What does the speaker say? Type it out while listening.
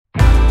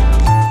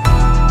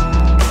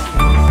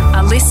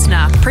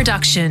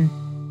production.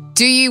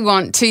 Do you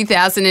want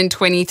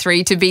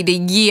 2023 to be the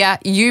year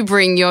you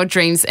bring your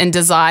dreams and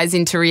desires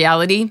into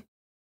reality?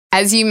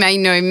 As you may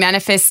know,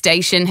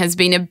 manifestation has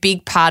been a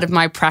big part of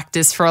my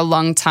practice for a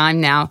long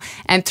time now,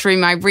 and through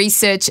my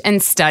research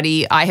and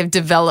study, I have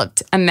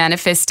developed a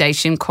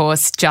manifestation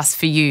course just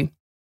for you.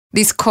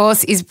 This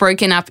course is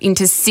broken up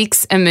into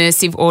 6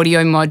 immersive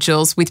audio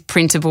modules with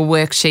printable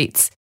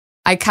worksheets.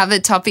 I cover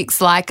topics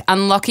like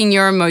unlocking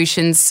your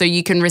emotions so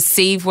you can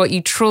receive what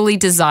you truly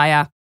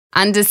desire,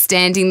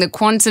 understanding the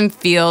quantum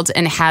field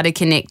and how to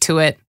connect to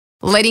it,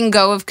 letting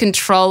go of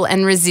control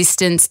and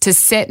resistance to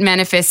set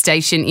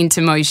manifestation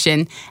into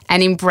motion,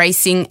 and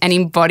embracing and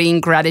embodying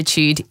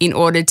gratitude in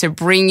order to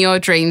bring your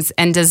dreams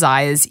and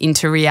desires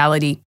into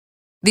reality.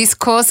 This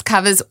course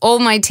covers all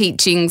my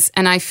teachings,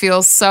 and I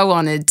feel so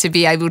honoured to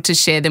be able to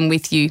share them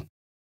with you.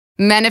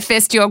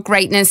 Manifest Your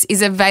Greatness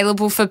is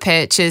available for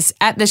purchase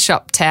at the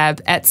shop tab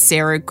at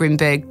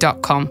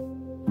sarahgrimberg.com.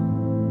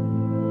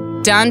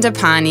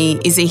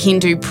 Dandapani is a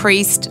Hindu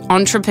priest,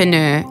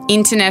 entrepreneur,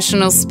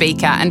 international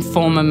speaker and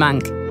former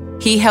monk.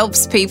 He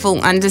helps people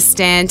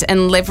understand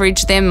and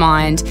leverage their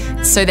mind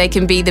so they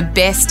can be the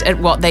best at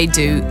what they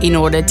do in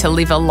order to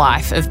live a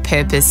life of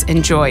purpose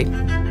and joy.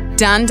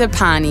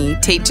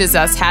 Dandapani teaches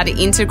us how to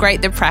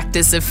integrate the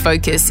practice of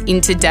focus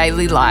into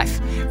daily life,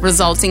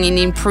 resulting in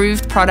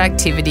improved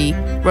productivity,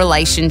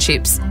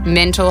 relationships,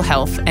 mental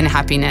health and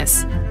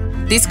happiness.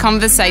 This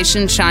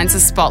conversation shines a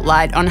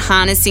spotlight on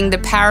harnessing the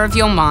power of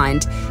your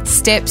mind,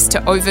 steps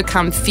to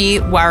overcome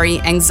fear, worry,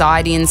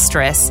 anxiety and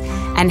stress,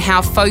 and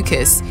how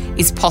focus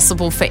is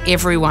possible for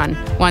everyone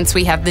once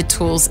we have the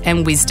tools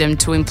and wisdom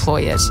to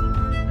employ it.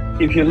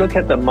 If you look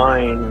at the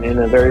mind in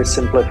a very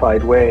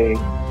simplified way,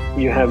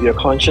 you have your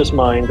conscious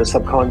mind, the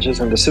subconscious,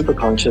 and the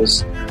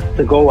superconscious.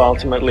 The goal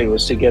ultimately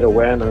was to get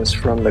awareness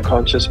from the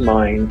conscious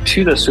mind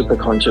to the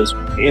superconscious.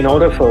 In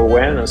order for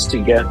awareness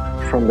to get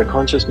from the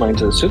conscious mind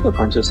to the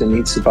superconscious, it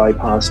needs to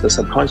bypass the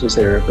subconscious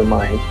area of the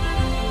mind.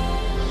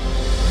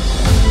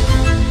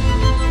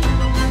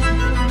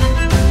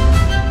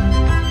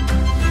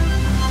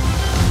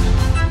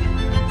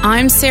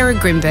 I'm Sarah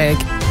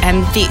Grimberg,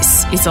 and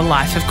this is A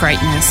Life of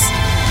Greatness.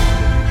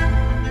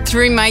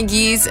 Through my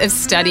years of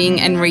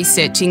studying and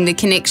researching the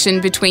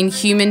connection between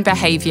human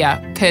behaviour,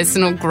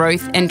 personal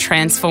growth and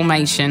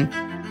transformation,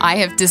 I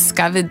have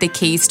discovered the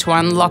keys to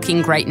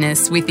unlocking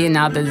greatness within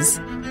others.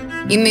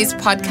 In this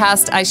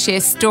podcast, I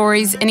share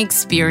stories and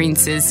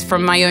experiences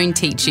from my own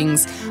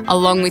teachings,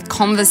 along with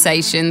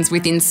conversations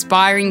with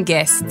inspiring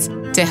guests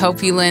to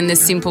help you learn the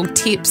simple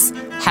tips,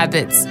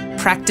 habits,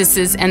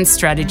 practices and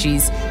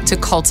strategies to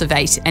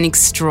cultivate an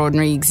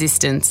extraordinary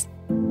existence.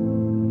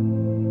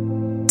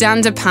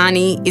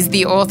 Dandapani is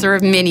the author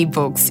of many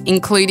books,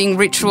 including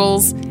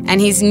Rituals and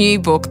his new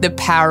book, The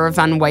Power of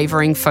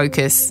Unwavering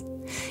Focus.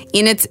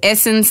 In its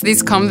essence,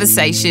 this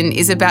conversation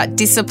is about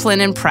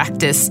discipline and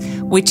practice,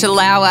 which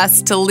allow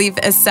us to live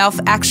a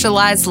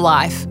self-actualized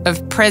life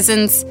of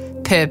presence,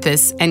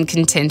 purpose, and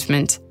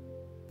contentment.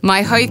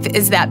 My hope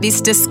is that this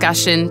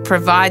discussion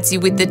provides you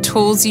with the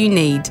tools you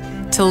need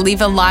to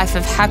live a life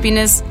of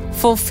happiness,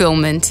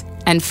 fulfillment,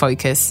 and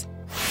focus.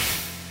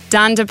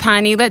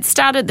 Dandapani, let's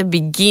start at the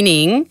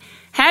beginning.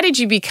 How did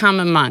you become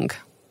a monk?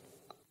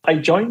 I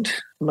joined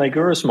my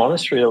guru's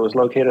monastery. It was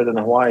located in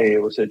Hawaii.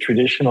 It was a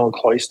traditional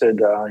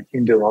cloistered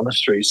Hindu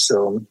monastery.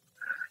 So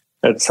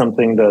that's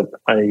something that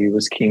I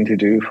was keen to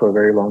do for a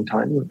very long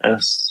time.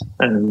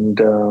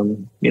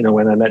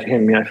 When I met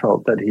him, I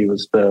felt that he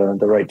was the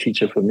right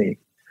teacher for me.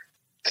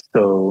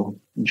 So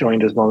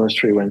joined his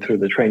monastery, went through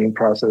the training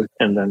process,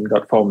 and then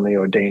got formally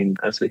ordained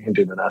as a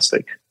Hindu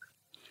monastic.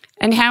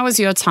 And how was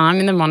your time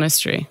in the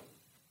monastery?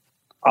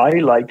 I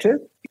liked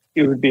it.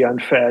 It would be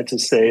unfair to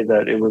say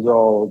that it was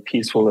all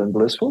peaceful and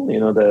blissful.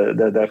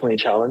 There are definitely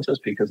challenges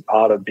because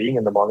part of being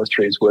in the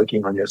monastery is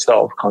working on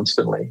yourself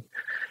constantly.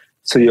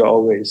 So you're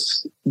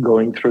always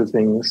going through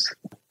things.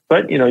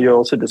 But, you're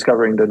also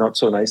discovering the not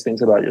so nice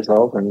things about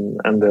yourself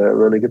and the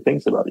really good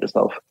things about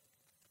yourself.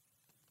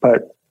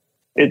 But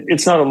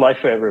it's not a life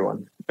for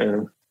everyone.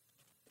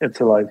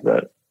 It's a life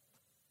that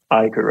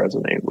I could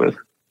resonate with.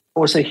 It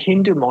was a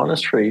Hindu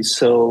monastery,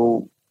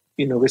 so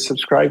we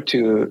subscribe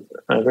to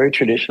a very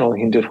traditional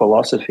Hindu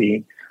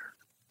philosophy.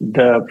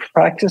 The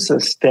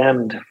practices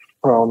stemmed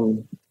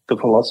from the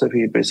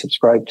philosophy we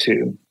subscribed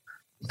to.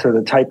 So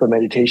the type of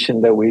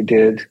meditation that we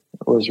did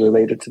was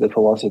related to the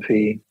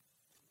philosophy.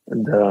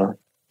 And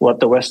what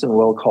the Western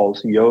world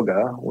calls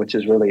yoga, which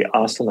is really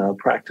asana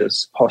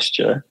practice,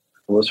 posture,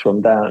 was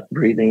from that.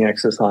 Breathing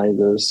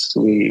exercises.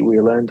 We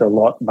learned a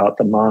lot about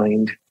the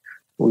mind.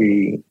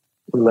 We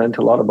learned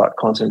a lot about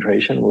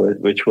concentration,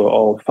 which were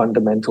all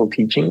fundamental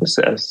teachings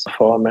as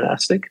for a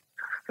monastic,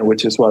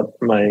 which is what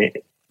my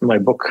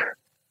book,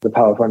 The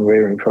Power of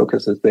Unwavering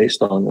Focus, is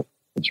based on.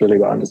 It's really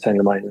about understanding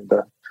the mind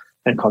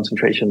and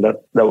concentration.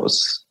 That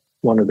was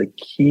one of the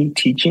key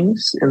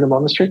teachings in the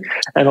monastery.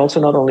 And also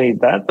not only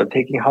that, but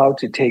how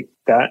to take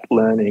that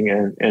learning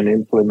and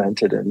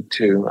implement it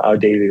into our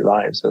daily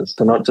lives.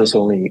 So not just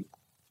only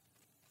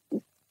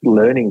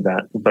learning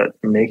that, but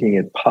making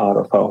it part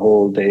of our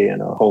whole day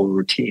and our whole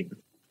routine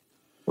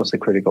was a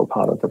critical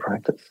part of the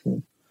practice.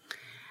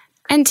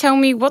 And tell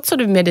me, what sort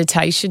of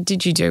meditation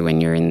did you do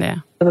when you're in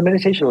there? The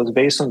meditation was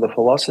based on the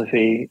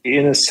philosophy.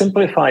 In a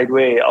simplified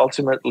way,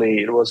 ultimately,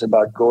 it was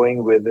about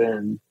going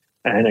within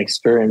and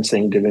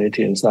experiencing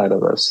divinity inside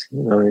of us.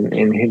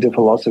 In Hindu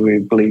philosophy, we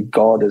believe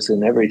God is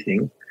in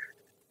everything.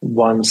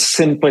 One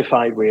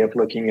simplified way of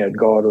looking at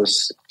God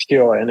was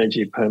pure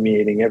energy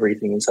permeating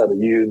everything inside of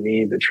you,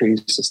 me, the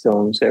trees, the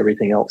stones,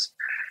 everything else.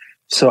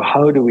 So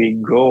how do we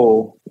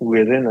go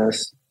within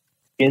us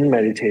in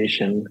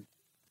meditation,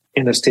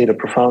 in a state of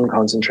profound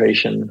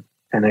concentration,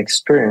 and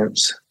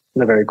experience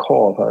the very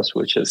core of us,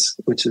 which is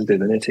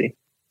divinity?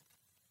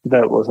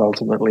 That was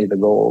ultimately the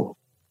goal.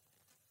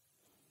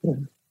 Yeah.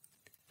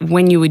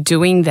 When you were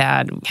doing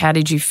that, how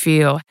did you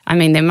feel? I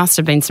mean, there must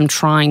have been some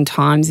trying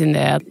times in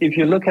there. If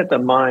you look at the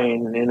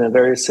mind in a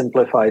very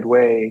simplified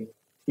way,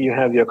 you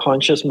have your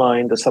conscious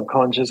mind, the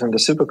subconscious, and the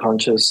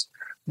superconscious.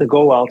 The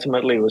goal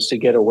ultimately was to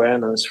get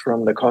awareness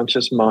from the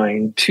conscious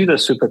mind to the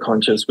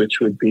superconscious,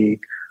 which would be,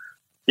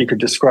 you could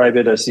describe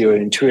it as your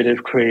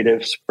intuitive,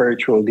 creative,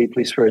 spiritual,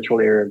 deeply spiritual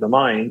area of the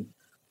mind.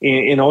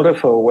 In order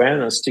for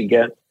awareness to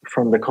get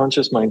from the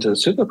conscious mind to the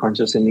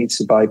superconscious, it needs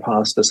to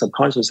bypass the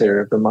subconscious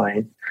area of the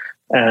mind.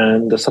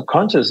 And the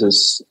subconscious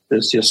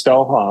is your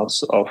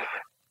storehouse of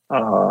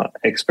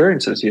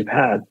experiences you've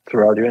had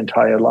throughout your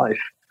entire life.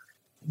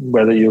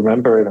 Whether you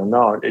remember it or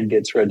not, it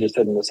gets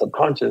registered in the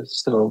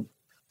subconscious. So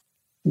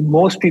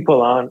most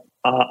people are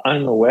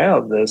unaware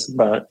of this,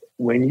 but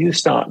when you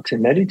start to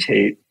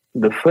meditate,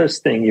 the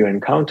first thing you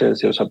encounter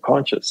is your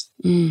subconscious.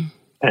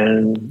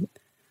 And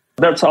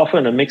that's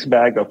often a mixed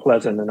bag of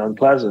pleasant and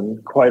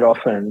unpleasant, quite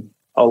often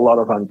a lot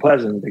of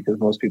unpleasant, because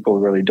most people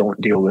really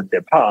don't deal with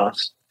their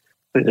past.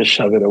 They just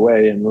shove it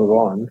away and move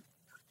on.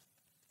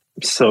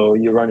 So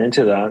you run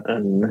into that,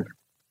 and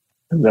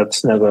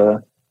that's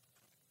never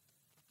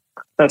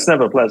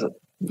pleasant.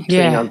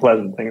 Seeing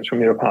unpleasant things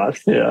from your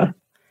past. Yeah.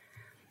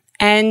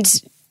 And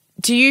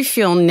do you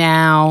feel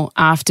now,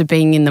 after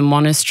being in the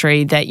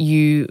monastery, that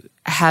you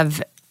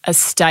have a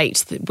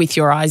state with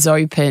your eyes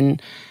open,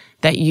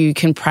 that you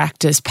can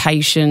practice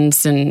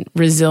patience and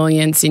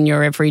resilience in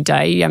your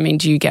everyday? I mean,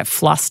 do you get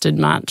flustered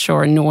much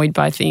or annoyed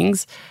by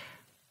things?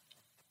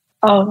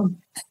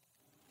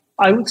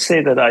 I would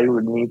say that I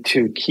would need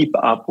to keep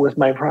up with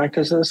my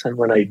practices. And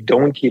when I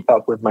don't keep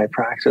up with my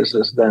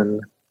practices,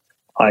 then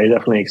I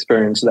definitely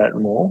experience that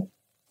more.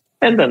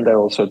 And then there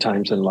are also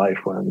times in life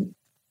when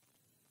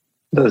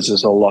there's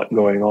just a lot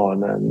going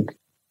on and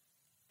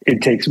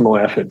it takes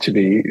more effort to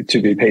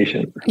be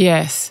patient.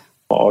 Yes.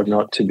 Or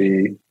not to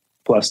be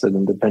flustered,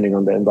 and depending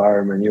on the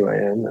environment you are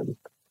in. And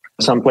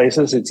some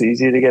places it's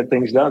easy to get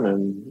things done,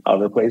 and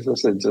other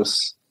places it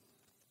just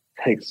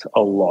takes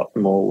a lot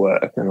more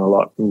work and a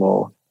lot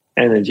more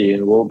energy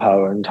and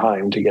willpower and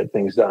time to get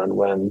things done,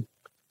 when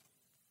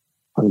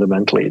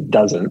fundamentally it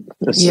doesn't.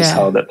 It's just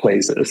how that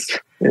place is.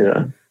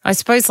 Yeah. I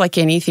suppose like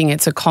anything,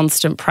 it's a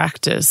constant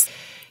practice.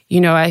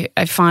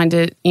 I find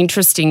it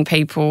interesting,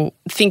 people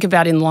think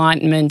about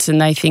enlightenment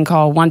and they think,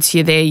 oh, once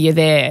you're there, you're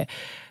there.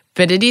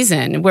 But it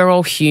isn't. We're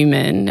all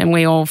human and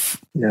we all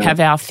have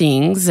our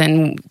things,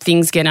 and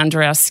things get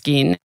under our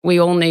skin. We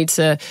all need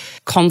to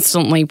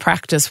constantly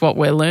practice what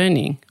we're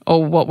learning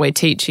or what we're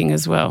teaching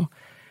as well.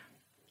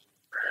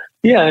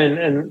 Yeah,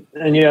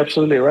 and you're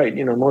absolutely right.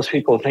 Most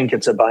people think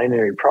it's a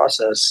binary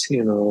process.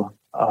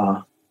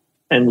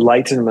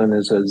 Enlightenment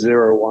is a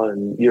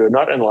 0-1. You're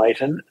not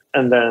enlightened,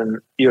 and then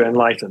you're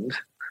enlightened,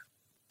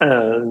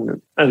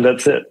 and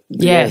that's it.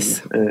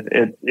 Yes,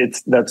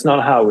 it's that's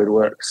not how it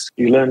works.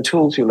 You learn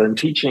tools, you learn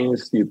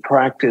teachings, you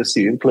practice,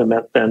 you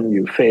implement them,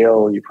 you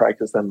fail, you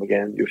practice them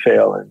again, you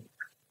fail, and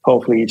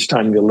hopefully each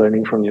time you're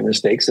learning from your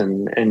mistakes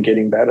and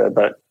getting better.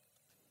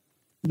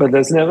 But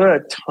there's never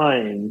a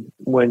time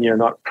when you're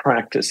not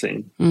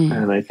practicing.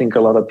 And I think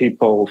a lot of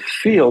people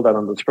feel that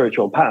on the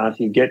spiritual path,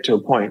 you get to a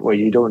point where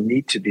you don't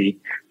need to be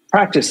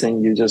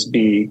practicing. You just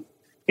be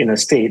in a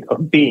state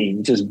of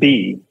being, just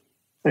be.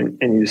 And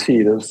you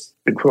see those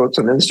the quotes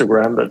on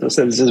Instagram that just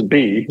says just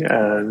be.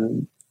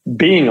 And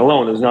being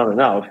alone is not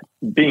enough.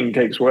 Being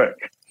takes work.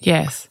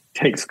 Yes. It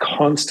takes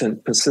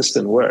constant,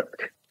 persistent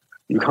work.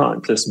 You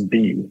can't just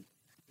be.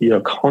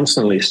 You're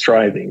constantly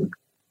striving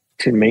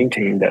to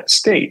maintain that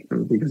state,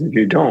 because if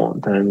you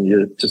don't, then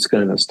you're just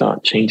going to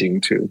start changing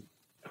to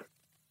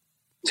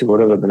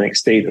whatever the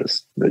next state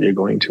is that you're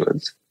going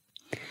towards.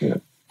 Yeah.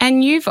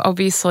 And you've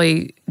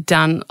obviously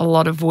done a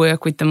lot of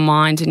work with the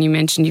mind, and you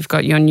mentioned you've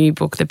got your new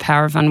book, The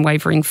Power of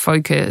Unwavering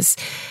Focus,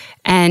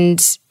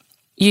 and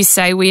you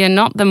say we are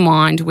not the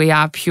mind, we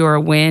are pure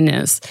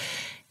awareness.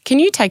 Can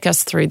you take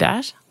us through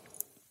that?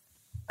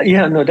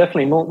 Yeah, no,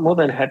 definitely. More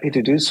than happy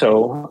to do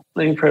so.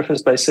 Let me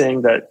preface by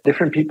saying that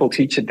different people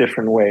teach it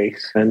different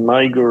ways. And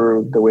my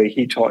guru, the way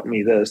he taught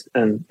me this,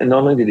 and not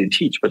only did he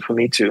teach, but for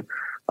me to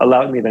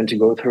allow me then to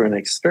go through and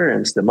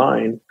experience the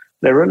mind,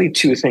 there are really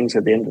two things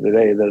at the end of the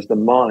day. There's the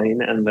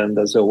mind and then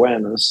there's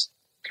awareness.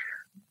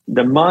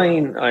 The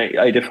mind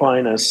I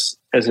define as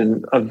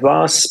a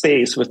vast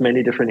space with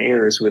many different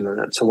areas within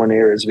it. So one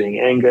area is being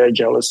anger,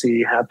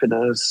 jealousy,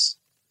 happiness,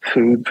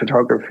 food,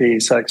 photography,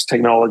 sex,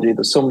 technology.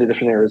 There's so many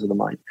different areas of the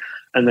mind.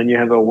 And then you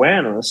have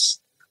awareness.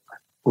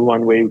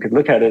 One way you could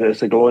look at it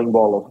as a glowing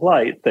ball of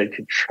light that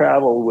could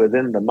travel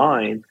within the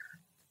mind.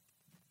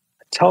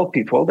 Tell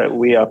people that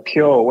we are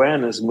pure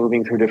awareness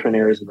moving through different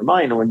areas of the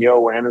mind. And when your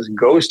awareness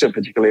goes to a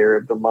particular area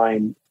of the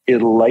mind, it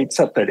lights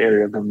up that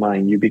area of the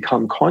mind. You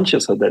become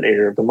conscious of that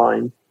area of the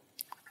mind.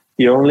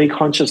 You're only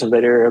conscious of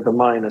that area of the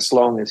mind as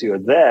long as you're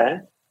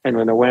there. And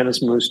when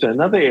awareness moves to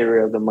another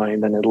area of the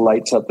mind, then it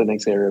lights up the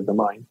next area of the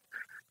mind.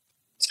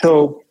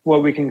 So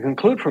what we can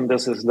conclude from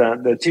this is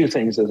that there are two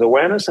things. There's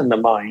awareness in the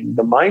mind.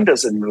 The mind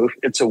doesn't move.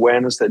 It's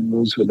awareness that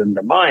moves within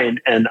the mind.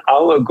 And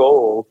our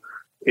goal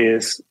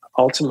is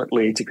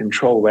ultimately to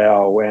control where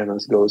our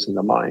awareness goes in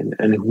the mind.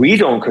 And if we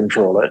don't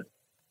control it,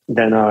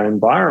 then our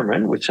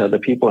environment, which are the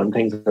people and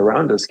things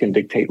around us, can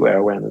dictate where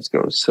awareness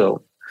goes.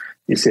 So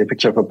you see a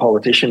picture of a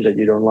politician that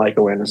you don't like,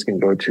 awareness can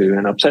go to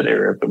an upset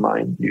area of the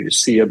mind. You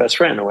see your best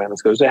friend,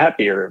 awareness goes to a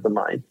happy area of the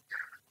mind.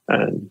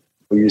 And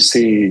you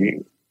see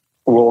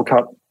World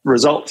Cup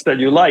results that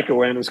you like,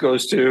 awareness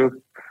goes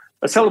to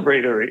a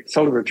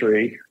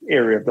celebratory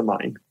area of the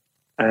mind.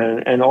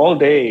 And all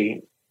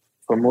day,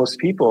 for most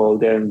people,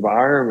 their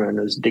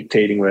environment is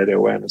dictating where their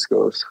awareness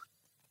goes.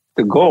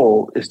 The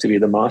goal is to be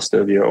the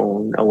master of your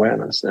own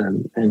awareness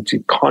and to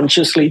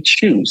consciously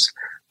choose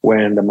where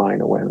in the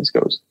mind awareness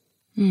goes.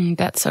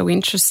 That's so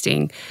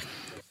interesting.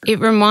 It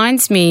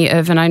reminds me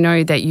of, and I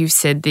know that you've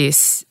said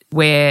this,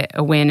 where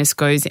awareness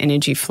goes,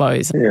 energy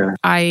flows. Yeah.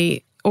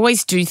 I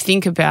always do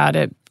think about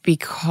it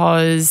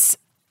because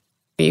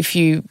if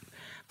you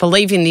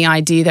believe in the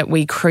idea that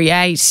we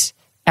create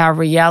our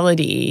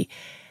reality,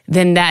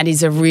 then that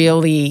is a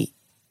really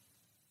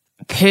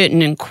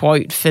pertinent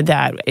quote for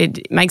that.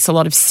 It makes a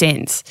lot of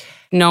sense.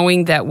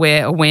 Knowing that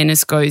where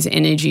awareness goes,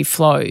 energy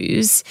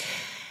flows,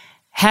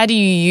 how do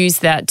you use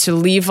that to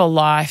live a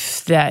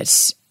life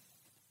that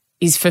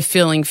is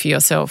fulfilling for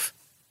yourself?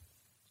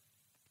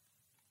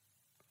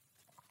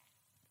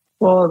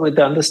 Well, with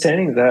the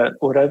understanding that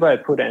whatever I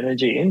put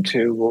energy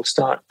into will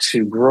start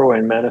to grow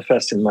and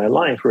manifest in my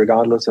life,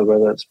 regardless of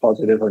whether it's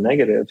positive or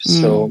negative.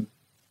 So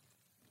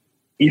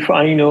if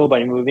I know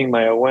by moving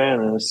my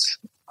awareness,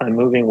 I'm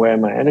moving where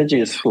my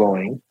energy is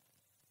flowing,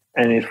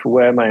 and if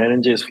where my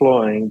energy is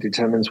flowing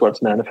determines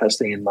what's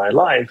manifesting in my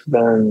life,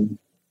 then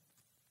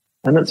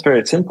it's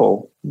very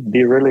simple.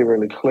 Be really,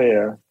 really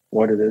clear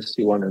what it is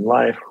you want in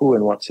life, who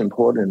and what's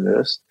important in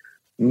this.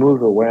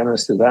 Move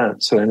awareness to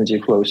that, so energy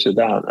flows to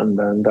that, and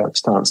then that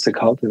starts to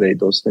cultivate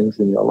those things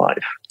in your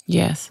life.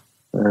 Yes.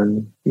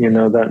 And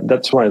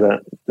that's why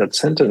that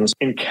sentence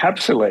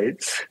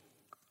encapsulates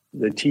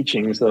the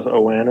teachings of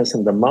awareness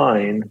in the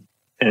mind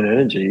and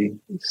energy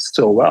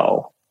so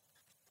well.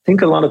 I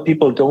think a lot of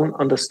people don't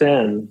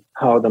understand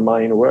how the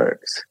mind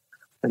works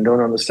and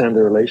don't understand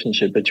the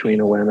relationship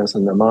between awareness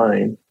and the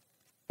mind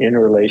in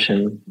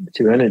relation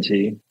to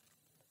energy.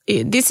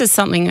 This is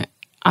something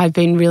I've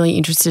been really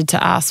interested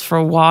to ask for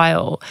a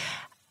while.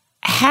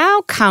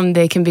 How come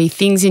there can be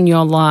things in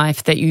your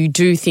life that you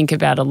do think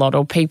about a lot,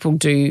 or people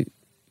do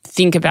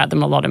think about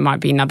them a lot? It might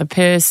be another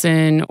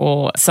person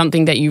or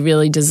something that you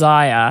really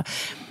desire,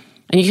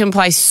 and you can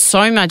place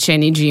so much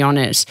energy on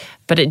it,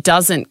 but it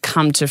doesn't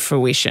come to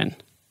fruition.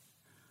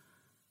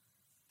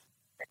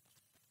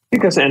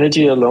 Because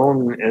energy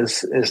alone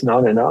is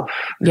not enough.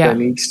 Yeah. There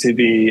needs to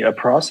be a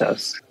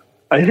process.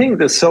 I think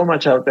there's so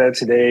much out there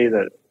today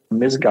that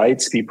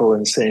misguides people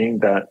in saying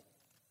that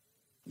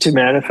to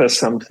manifest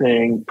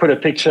something, put a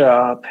picture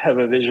up, have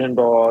a vision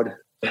board,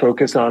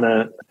 focus on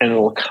it, and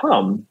it'll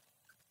come.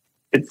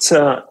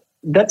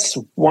 That's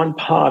one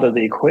part of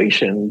the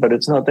equation, but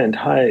it's not the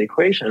entire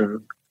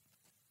equation.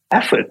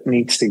 Effort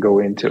needs to go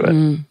into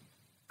it.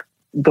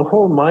 The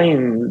whole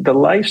mind, the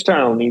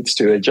lifestyle needs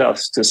to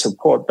adjust to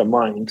support the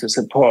mind, to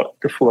support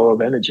the flow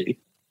of energy.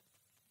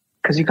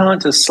 Because you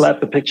can't just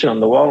slap a picture on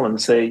the wall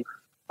and say,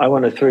 I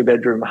want a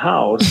 3-bedroom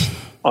house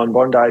on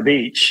Bondi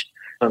Beach,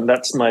 and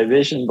that's my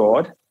vision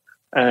board,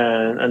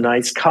 and a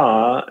nice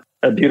car,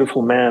 a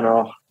beautiful man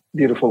or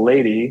beautiful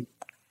lady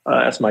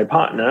as my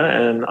partner,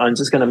 and I'm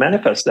just going to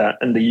manifest that.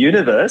 And the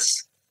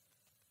universe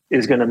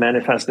is going to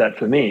manifest that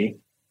for me.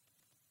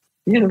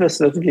 The universe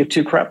doesn't give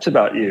two craps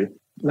about you.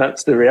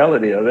 That's the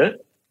reality of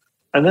it.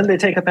 And then they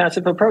take a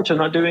passive approach and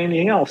not doing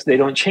anything else. They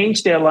don't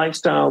change their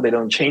lifestyle. They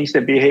don't change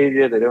their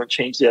behavior. They don't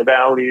change their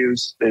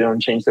values. They don't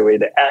change the way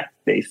they act,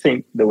 they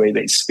think, the way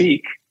they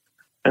speak.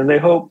 And they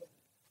hope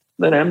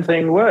the damn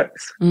thing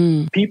works.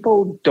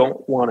 People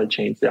don't want to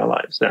change their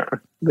lives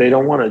there. They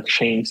don't want to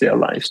change their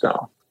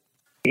lifestyle.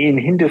 In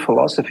Hindu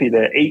philosophy,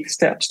 there are 8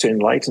 steps to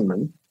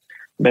enlightenment.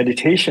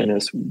 Meditation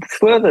is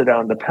further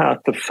down the path.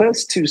 The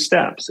first 2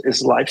 steps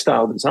is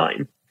lifestyle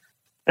design.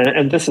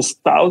 And this is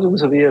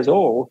thousands of years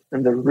old.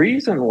 And the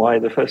reason why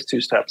the first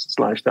 2 steps is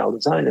lifestyle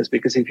design is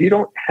because if you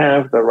don't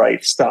have the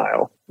right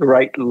style, the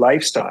right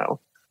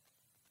lifestyle,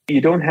 you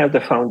don't have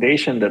the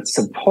foundation that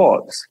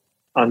supports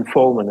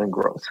unfoldment and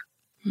growth.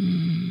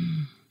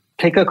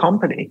 Take a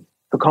company.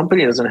 The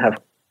company doesn't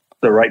have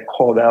the right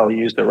core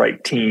values, the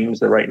right teams,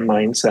 the right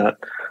mindset,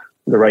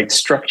 the right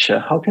structure.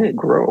 How can it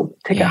grow?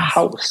 Take a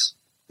house.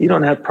 You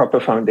don't have proper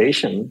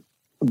foundation.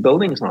 The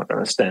building's not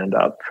going to stand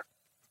up.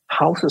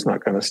 House is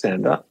not going to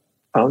stand up.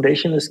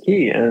 Foundation is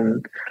key.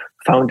 And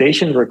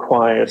foundation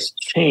requires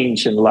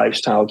change in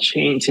lifestyle,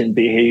 change in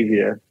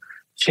behavior,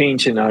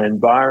 change in our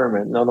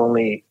environment, not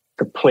only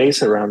the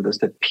place around us,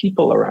 the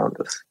people around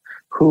us,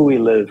 who we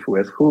live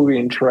with, who we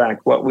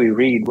interact, what we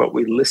read, what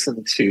we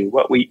listen to,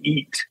 what we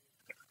eat.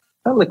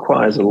 That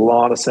requires a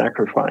lot of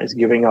sacrifice,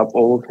 giving up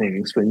old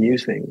things for new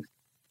things.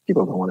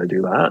 People don't want to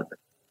do that.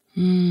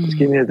 Just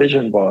give me a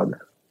vision board.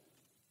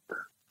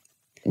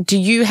 Do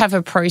you have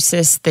a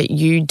process that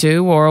you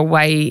do or a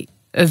way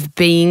of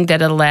being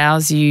that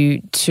allows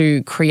you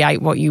to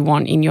create what you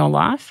want in your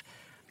life?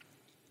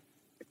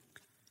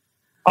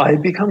 I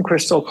become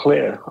crystal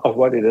clear of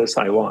what it is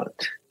I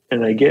want.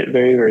 And I get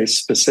very, very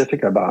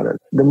specific about it.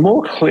 The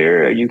more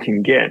clearer you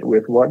can get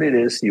with what it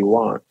is you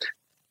want,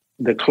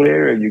 the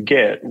clearer you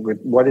get with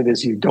what it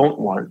is you don't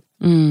want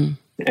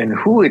and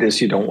who it is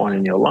you don't want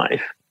in your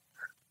life.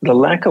 The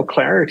lack of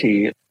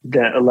clarity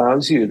that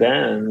allows you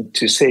then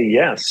to say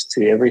yes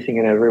to everything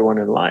and everyone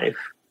in life.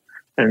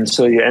 And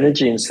so your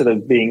energy, instead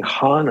of being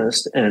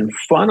harnessed and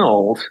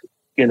funneled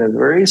in a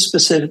very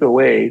specific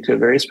way to a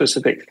very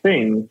specific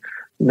thing,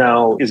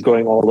 now is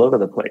going all over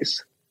the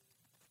place.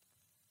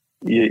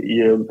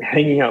 You're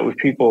hanging out with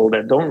people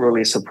that don't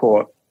really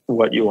support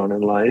what you want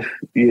in life.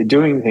 You're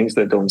doing things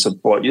that don't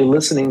support. You're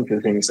listening to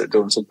things that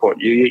don't support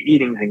you. You're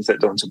eating things that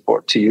don't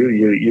support you.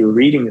 You're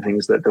reading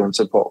things that don't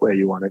support where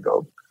you want to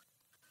go.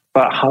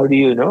 But how do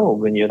you know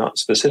when you're not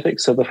specific?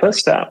 So the first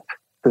step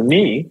for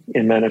me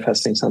in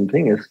manifesting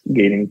something is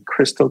gaining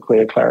crystal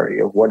clear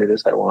clarity of what it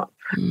is I want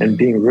and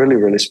being really,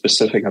 really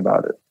specific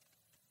about it.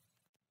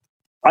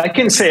 I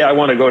can say I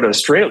want to go to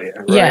Australia,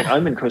 right? Yeah.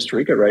 I'm in Costa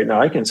Rica right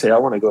now. I can say I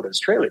want to go to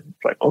Australia.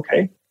 It's like,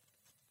 okay.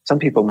 Some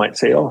people might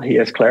say, oh, he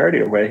has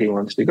clarity of where he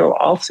wants to go.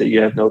 I'll say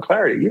you have no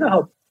clarity. You know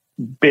how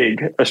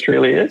big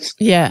Australia is?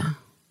 Yeah.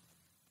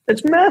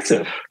 It's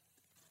massive.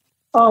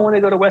 Oh, I want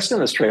to go to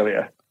Western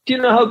Australia. Do you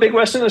know how big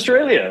Western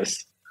Australia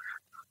is?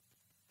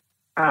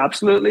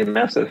 Absolutely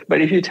massive. But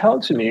if you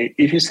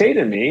say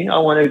to me, I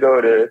want to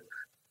go to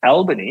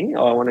Albany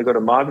or I want to go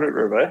to Margaret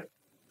River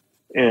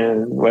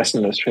in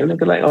Western Australia,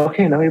 be like,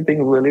 okay, now you're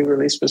being really,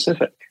 really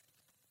specific.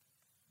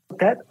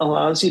 That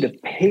allows you to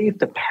pave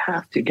the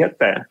path to get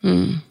there.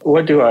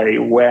 What do I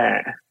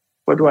wear?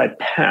 What do I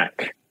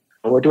pack?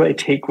 What do I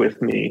take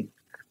with me?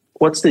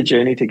 What's the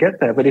journey to get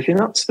there? But if you're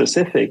not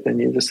specific, then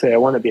you just say, I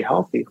want to be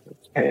healthy.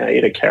 Okay, I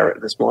ate a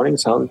carrot this morning.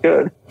 Sounds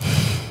good.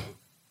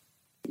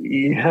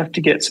 You have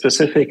to get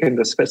specific, and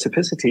the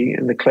specificity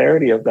and the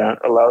clarity of that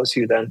allows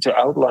you then to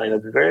outline a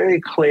very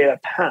clear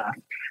path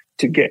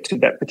to get to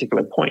that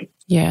particular point.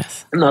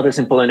 Yes. Another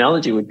simple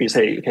analogy would be,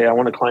 say, okay, I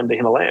want to climb the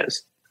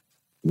Himalayas.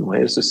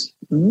 Himalayas is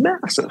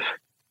massive.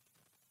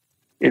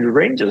 It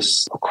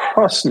ranges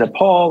across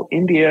Nepal,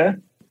 India.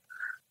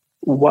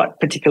 What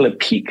particular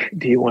peak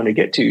do you want to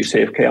get to? You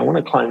say, okay, I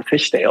want to climb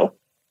Fishdale.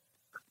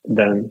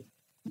 Then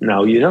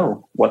now you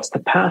know what's the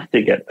path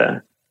to get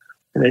there.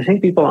 And I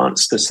think people aren't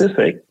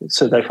specific,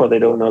 so therefore they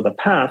don't know the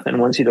path. And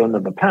once you don't know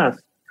the path,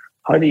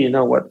 how do you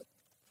know what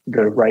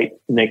the right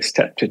next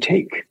step to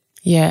take?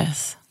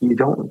 Yes. You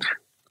don't.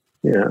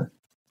 Yeah.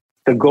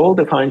 The goal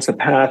defines the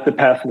path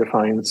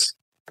defines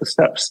the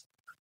steps.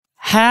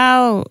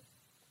 How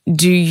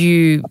do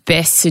you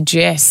best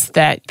suggest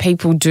that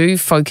people do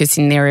focus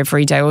in their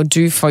everyday or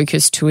do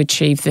focus to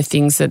achieve the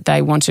things that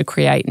they want to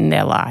create in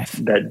their life?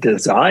 That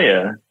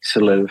desire to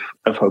live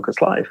a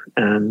focused life.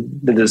 And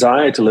the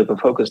desire to live a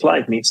focused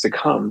life needs to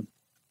come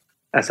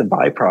as a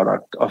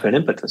byproduct of an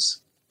impetus.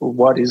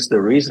 What is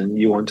the reason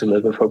you want to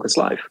live a focused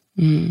life?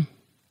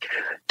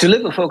 To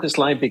live a focused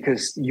life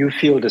because you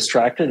feel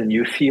distracted and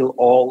you feel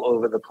all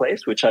over the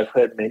place, which I've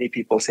heard many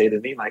people say to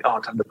me, like,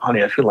 oh,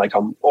 Dandapani, I feel like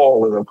I'm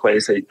all over the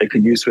place. I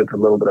could use with a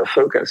little bit of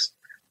focus.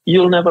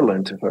 You'll never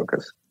learn to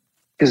focus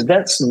because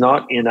that's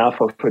not enough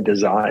of a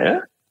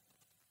desire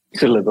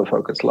to live a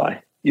focused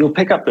life. You'll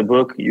pick up the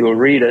book, you'll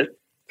read it,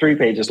 3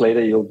 pages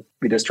later, you'll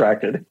be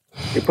distracted.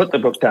 You put the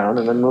book down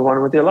and then move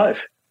on with your life.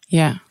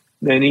 Yeah.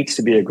 There needs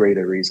to be a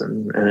greater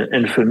reason.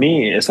 And for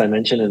me, as I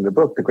mentioned in the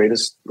book, the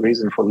greatest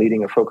reason for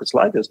leading a focused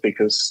life is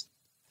because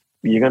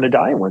you're going to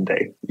die one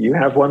day. You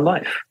have one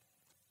life.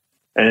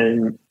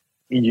 And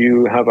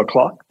you have a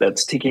clock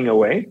that's ticking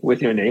away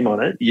with your name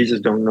on it. You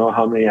just don't know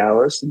how many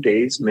hours,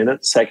 days,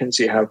 minutes, seconds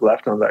you have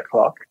left on that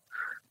clock.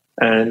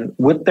 And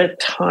with that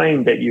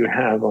time that you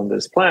have on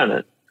this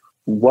planet,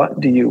 what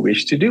do you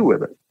wish to do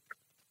with it?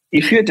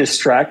 If you're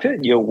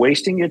distracted, you're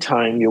wasting your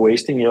time, you're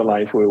wasting your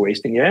life, we're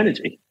wasting your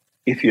energy.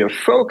 If you're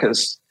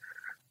focused,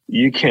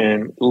 you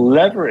can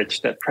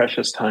leverage that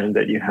precious time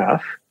that you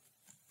have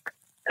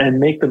and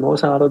make the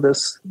most out of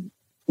this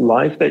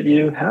life that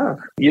you have.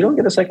 You don't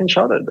get a second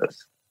shot at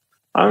this.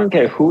 I don't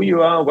care who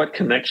you are, what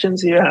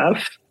connections you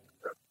have.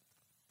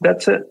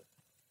 That's it.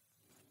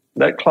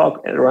 That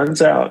clock, it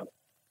runs out.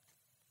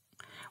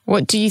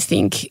 What do you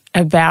think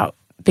about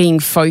being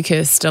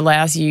focused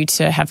allows you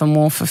to have a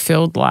more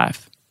fulfilled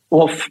life?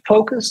 Well,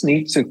 focus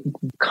needs to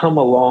come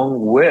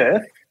along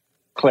with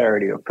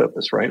clarity of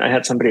purpose, right? I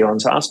had somebody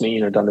once ask me,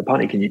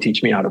 Dandapani, can you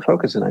teach me how to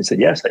focus? And I said,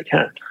 yes, I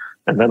can.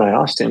 And then I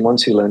asked him,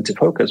 once you learn to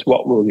focus,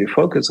 what will you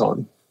focus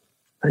on?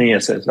 And he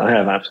says, I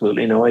have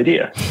absolutely no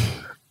idea.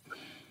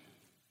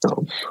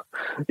 So,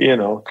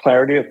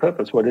 clarity of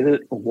purpose. What is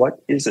it?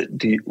 What is it?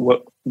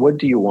 What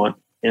do you want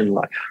in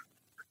life?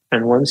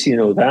 And once you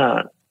know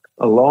that,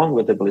 along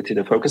with the ability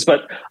to focus,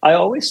 but I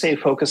always say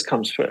focus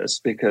comes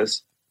first,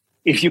 because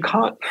if you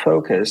can't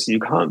focus, you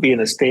can't be in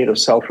a state of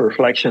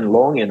self-reflection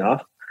long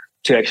enough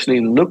to actually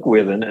look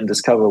within and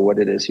discover what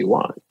it is you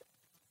want.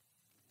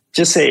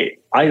 Just say,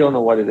 I don't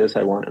know what it is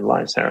I want in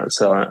life, Sarah.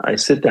 So I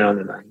sit down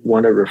and I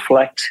want to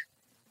reflect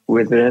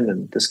within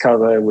and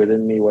discover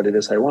within me what it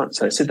is I want.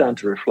 So I sit down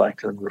to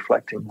reflect, and I'm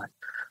reflecting, like,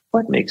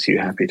 what makes you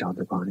happy,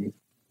 Dandapani?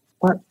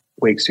 What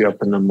wakes you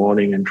up in the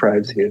morning and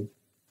drives you?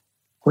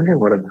 Wondering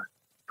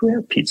do we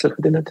have pizza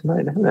for dinner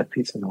tonight? I haven't had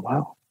pizza in a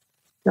while.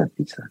 Yeah,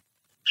 pizza.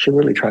 Should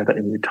really try that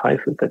in the Thai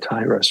food. The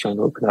Thai restaurant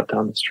opened up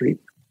down the street.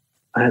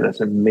 I had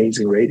some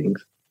amazing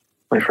ratings.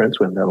 My friends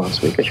went there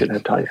last week. I should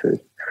have Thai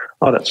food.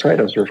 Oh, that's right.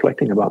 I was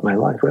reflecting about my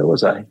life. Where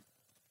was I?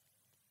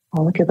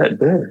 Oh, look at that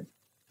bird.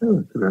 Oh,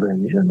 it's really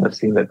unusual. I've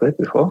seen that bird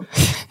before.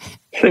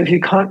 So if you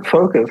can't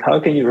focus, how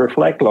can you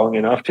reflect long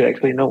enough to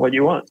actually know what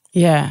you want?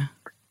 Yeah.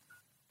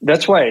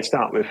 That's why I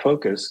start with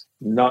focus,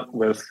 not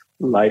with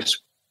life's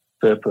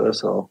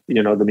purpose or,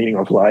 the meaning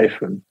of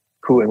life and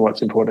who and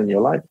what's important in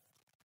your life.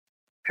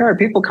 Sure,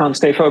 people can't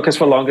stay focused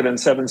for longer than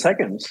 7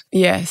 seconds.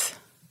 Yes.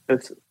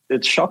 It's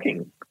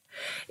shocking.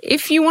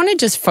 If you want to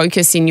just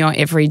focus in your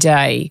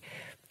everyday,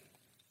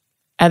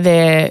 are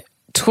there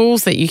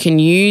tools that you can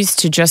use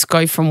to just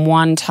go from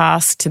one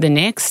task to the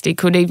next? It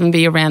could even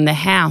be around the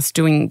house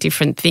doing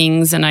different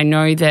things. And I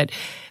know that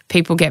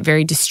people get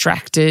very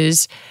distracted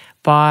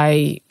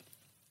by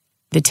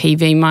the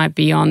TV might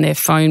be on, their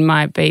phone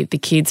might be, the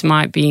kids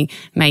might be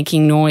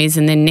making noise,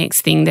 and then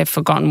next thing they've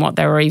forgotten what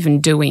they were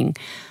even doing.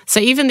 So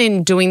even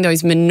then doing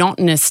those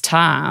monotonous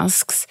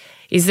tasks,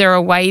 is there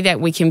a way that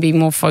we can be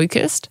more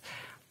focused?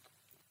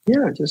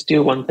 Yeah, just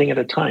do one thing at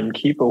a time.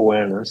 Keep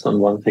awareness on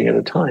one thing at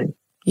a time.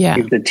 Yeah.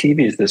 If the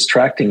TV is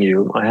distracting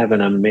you, I have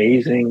an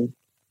amazing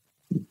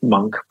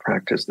monk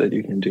practice that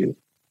you can do. Do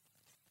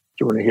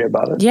you want to hear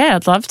about it? Yeah,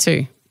 I'd love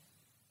to.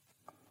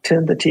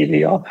 Turn the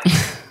TV off.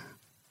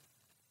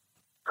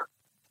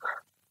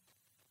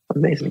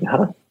 Amazing,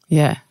 huh?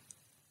 Yeah.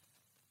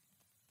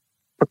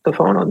 Put the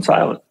phone on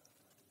silent.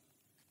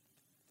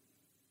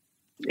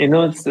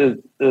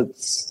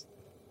 It's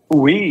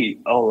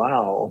we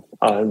allow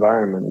our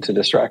environment to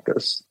distract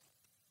us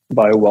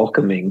by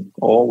welcoming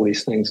all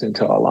these things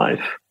into our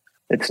life.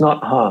 It's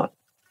not hard.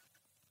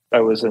 I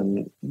was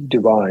in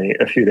Dubai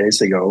a few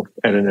days ago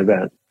at an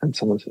event, and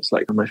someone says,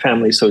 like, my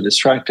family's so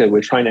distracted.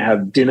 We're trying to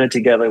have dinner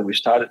together. We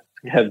started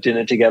to have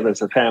dinner together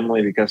as a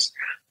family because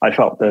I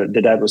felt that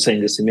the dad was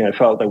saying this to me. I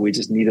felt that we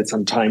just needed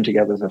some time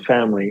together as a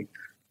family.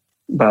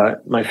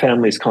 But my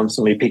family is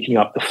constantly picking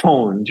up the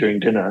phone during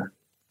dinner.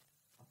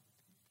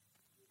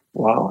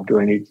 Wow, do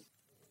I need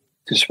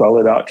to spell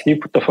it out? Can you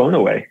put the phone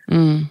away?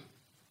 Mm.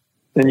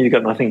 Then you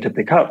got nothing to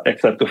pick up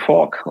except the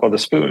fork or the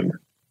spoon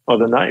or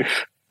the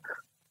knife.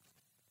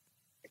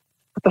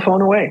 Put the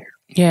phone away.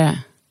 Yeah.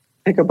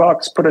 Pick a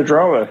box, put a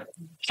drawer,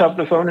 shove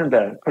the phone in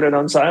there, put it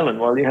on silent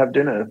while you have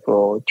dinner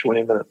for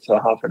 20 minutes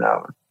or half an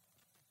hour.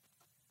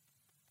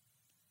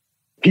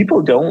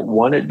 People don't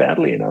want it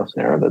badly enough,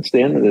 Sarah. That's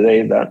the end of the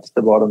day. That's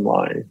the bottom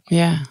line.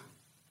 Yeah.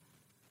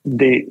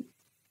 They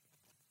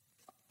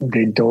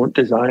don't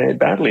desire it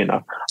badly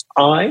enough.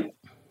 I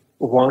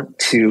want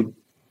to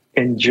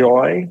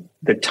enjoy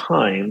the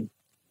time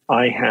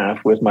I have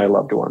with my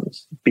loved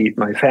ones, be it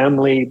my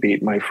family, be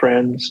it my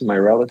friends, my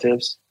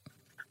relatives.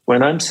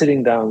 When I'm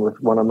sitting down with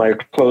one of my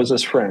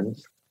closest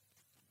friends,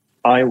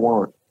 I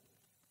want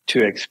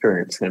to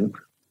experience him,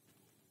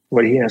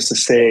 what he has to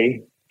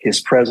say,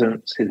 his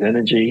presence, his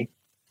energy,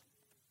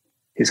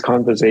 his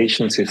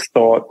conversations, his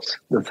thoughts,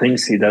 the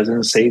things he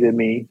doesn't say to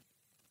me.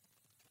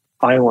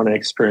 I want to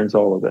experience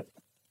all of it.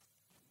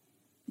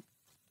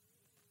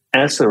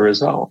 As a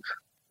result,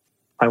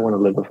 I want to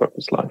live a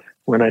focused life.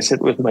 When I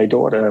sit with my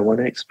daughter, I want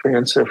to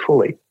experience her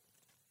fully.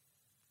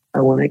 I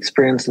want to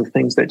experience the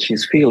things that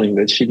she's feeling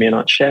that she may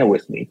not share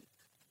with me,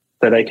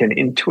 that I can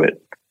intuit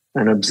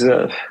and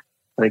observe.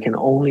 I can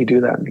only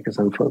do that because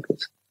I'm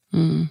focused.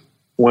 Mm.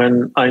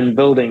 When I'm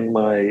building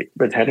my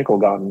botanical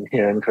garden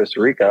here in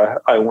Costa Rica,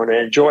 I want to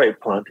enjoy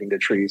planting the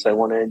trees. I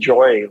want to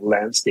enjoy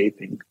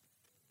landscaping.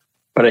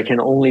 But I can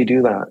only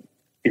do that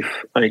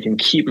if I can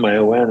keep my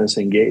awareness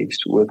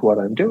engaged with what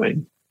I'm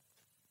doing.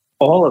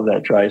 All of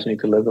that drives me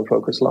to live a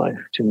focused life,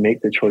 to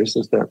make the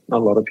choices that a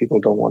lot of people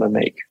don't want to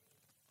make.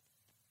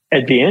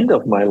 At the end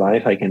of my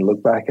life, I can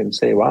look back and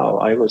say, wow,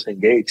 I was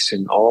engaged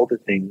in all the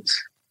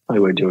things I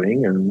were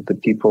doing and the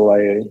people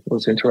I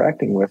was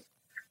interacting with.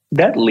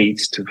 That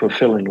leads to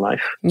fulfilling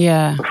life.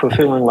 Yeah. A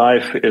fulfilling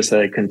life is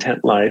a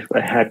content life,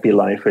 a happy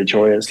life, a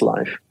joyous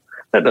life.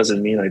 That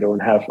doesn't mean I don't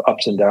have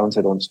ups and downs.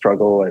 I don't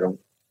struggle. I don't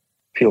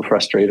feel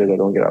frustrated. I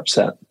don't get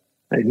upset.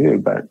 I do,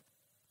 but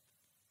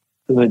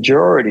the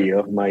majority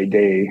of my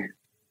day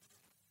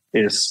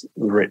is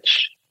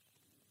rich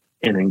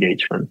in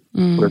engagement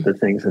with the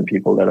things and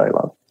people that I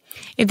love.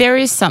 There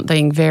is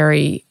something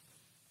very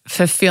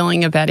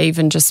fulfilling about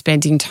even just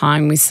spending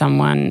time with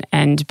someone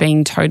and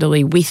being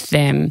totally with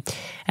them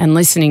and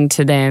listening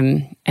to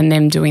them and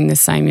them doing the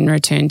same in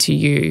return to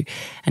you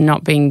and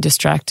not being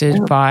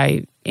distracted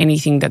by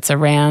anything that's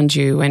around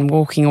you and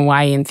walking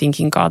away and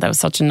thinking, God, that was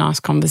such a nice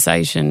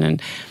conversation.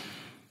 And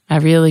I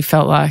really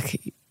felt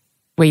like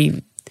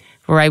we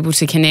were able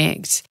to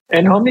connect.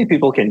 And how many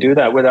people can do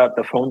that without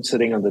the phone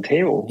sitting on the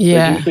table?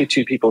 Yeah. There's usually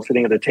two people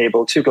sitting at the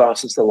table, 2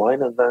 glasses of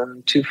wine, and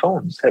then 2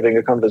 phones having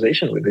a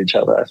conversation with each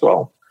other as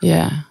well.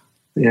 Yeah.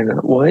 You know,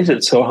 why is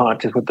it so hard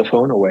to put the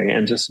phone away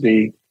and just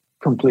be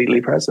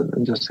completely present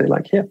and just say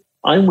like, yeah,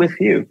 I'm with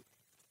you.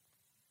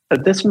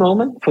 At this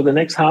moment, for the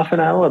next half an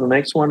hour or the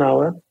next 1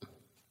 hour,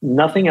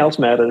 nothing else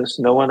matters.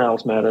 No one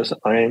else matters.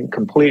 I am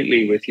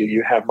completely with you.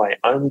 You have my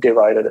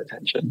undivided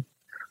attention.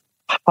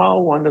 How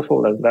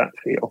wonderful does that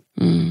feel?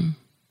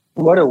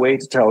 What a way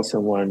to tell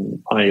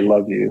someone, I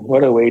love you.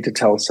 What a way to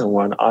tell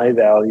someone, I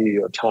value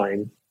your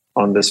time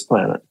on this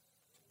planet.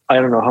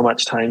 I don't know how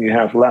much time you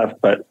have left,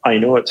 but I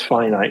know it's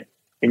finite.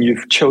 And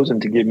you've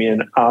chosen to give me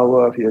an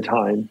hour of your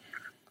time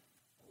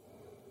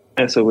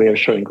as a way of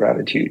showing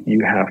gratitude.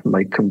 You have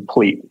my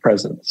complete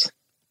presence.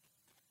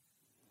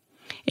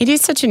 It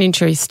is such an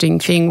interesting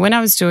thing. When I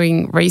was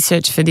doing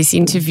research for this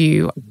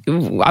interview,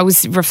 I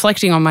was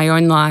reflecting on my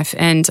own life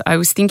and I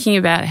was thinking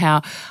about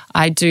how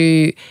I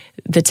do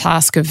the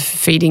task of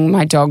feeding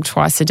my dog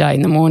twice a day,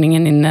 in the morning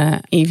and in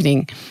the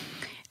evening.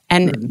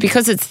 And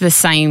because it's the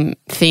same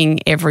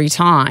thing every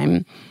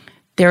time,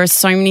 there are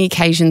so many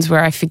occasions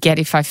where I forget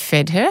if I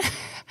fed her.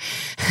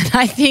 And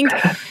I think,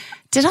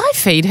 did I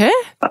feed her?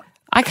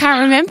 I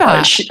can't remember.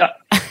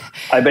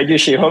 I bet you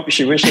she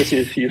wishes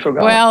you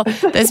forgot. Well,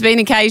 there's been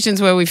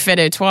occasions where we've fed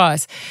her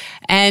twice.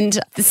 And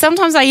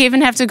sometimes I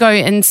even have to go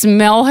and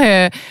smell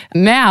her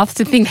mouth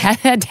to think,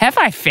 have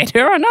I fed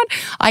her or not?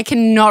 I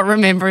cannot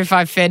remember if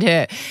I fed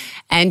her.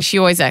 And she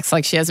always acts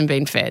like she hasn't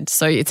been fed.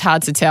 So it's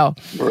hard to tell.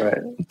 Right.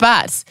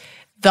 But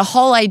the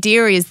whole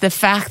idea is the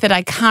fact that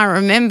I can't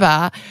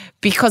remember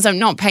because I'm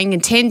not paying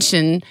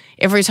attention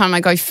every time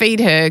I go feed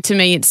her. To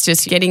me, it's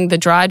just getting the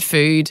dried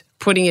food,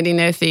 putting it in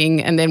her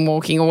thing, and then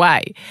walking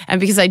away. And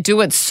because I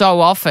do it so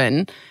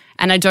often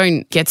and I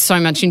don't get so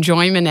much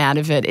enjoyment out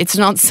of it, it's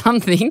not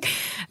something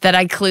that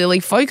I clearly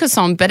focus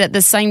on. But at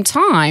the same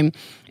time,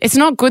 it's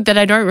not good that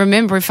I don't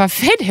remember if I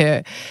fed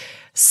her.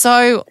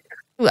 So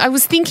I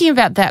was thinking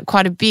about that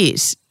quite a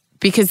bit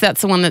because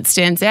that's the one that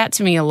stands out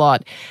to me a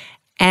lot.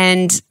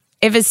 And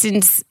ever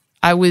since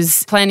I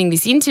was planning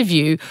this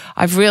interview,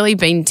 I've really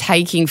been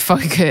taking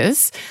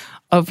focus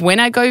of when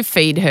I go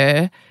feed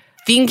her,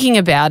 thinking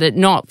about it,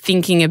 not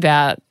thinking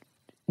about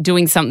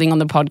doing something on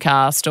the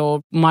podcast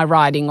or my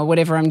writing or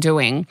whatever I'm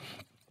doing.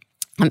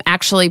 I'm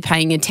actually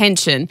paying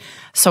attention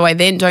so I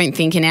then don't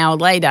think an hour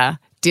later,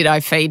 did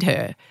I feed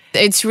her?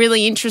 It's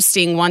really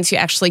interesting once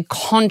you're actually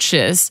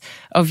conscious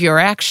of your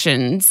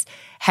actions,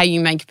 how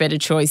you make better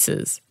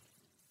choices.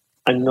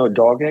 I'm no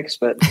dog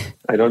expert.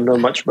 I don't know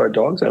much about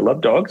dogs. I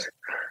love dogs.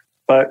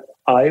 But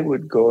I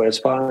would go as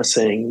far as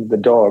saying the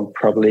dog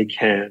probably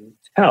can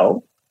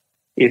tell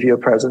if you're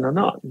present or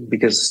not.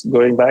 Because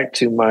going back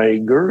to my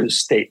guru's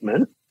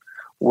statement,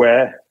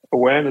 where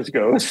awareness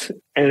goes,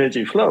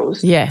 energy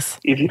flows. Yes.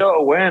 If your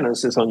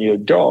awareness is on your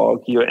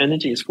dog, your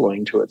energy is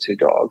flowing towards your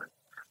dog.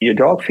 Your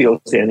dog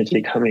feels the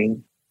energy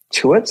coming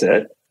towards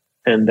it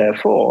and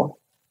therefore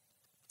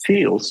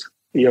feels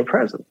you're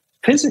present.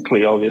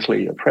 Physically,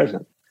 obviously, you're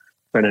present.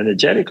 But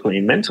energetically,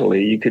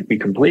 mentally, you could be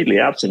completely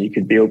absent. You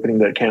could be opening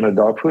that can of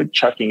dog food,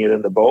 chucking it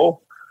in the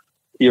bowl.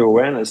 Your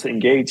awareness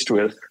engaged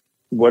with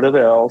whatever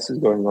else is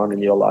going on in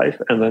your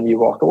life, and then you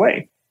walk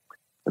away.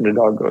 And the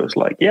dog goes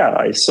like, yeah,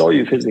 I saw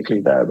you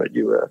physically there, but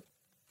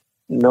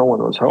no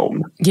one was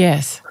home.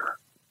 Yes.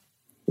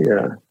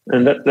 Yeah.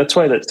 And that's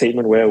why that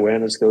statement, where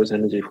awareness goes,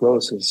 energy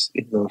flows, is,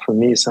 for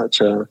me, such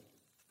a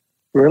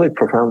really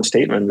profound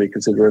statement,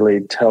 because it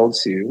really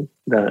tells you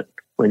that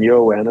when your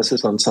awareness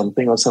is on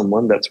something or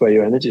someone, that's where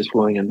your energy is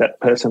flowing, and that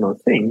person or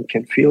thing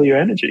can feel your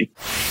energy.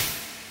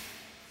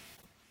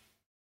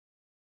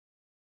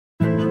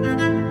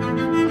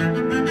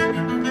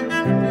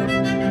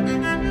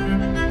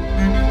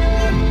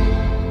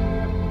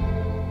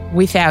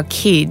 With our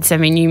kids, I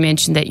mean, you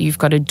mentioned that you've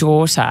got a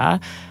daughter.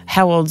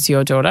 How old's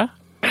your daughter?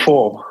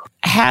 4.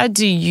 How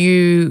do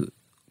you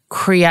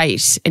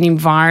create an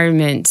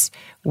environment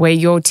where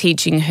you're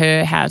teaching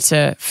her how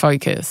to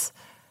focus?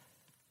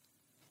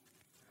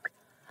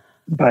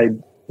 By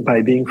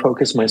being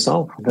focused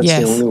myself. That's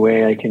Yes. the only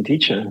way I can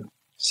teach her.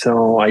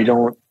 So I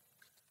don't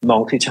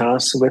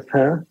multitask with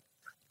her.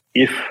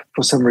 If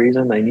for some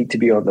reason I need to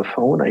be on the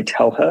phone, I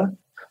tell her.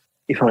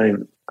 If I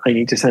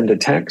need to send a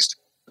text,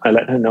 I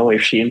let her know.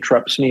 If she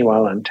interrupts me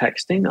while I'm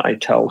texting, I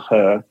tell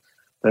her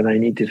that I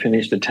need to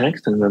finish the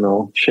text, and then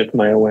I'll shift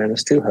my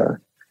awareness to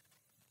her.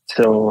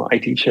 So I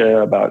teach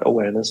her about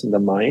awareness in the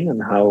mind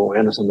and how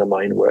awareness in the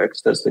mind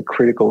works. That's the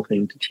critical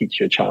thing to teach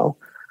your child.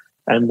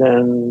 And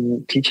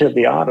then teach her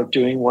the art of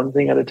doing one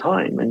thing at a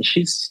time. And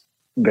she's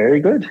very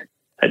good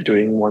at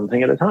doing one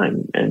thing at a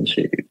time. And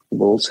she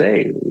will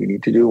say, we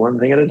need to do one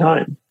thing at a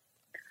time.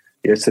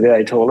 Yesterday,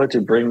 I told her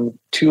to bring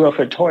two of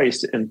her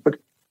toys and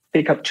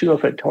pick up two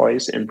of her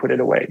toys and put it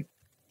away.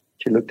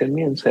 She looked at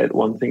me and said,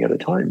 one thing at a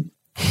time.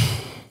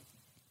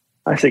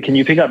 I said, can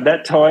you pick up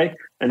that toy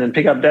and then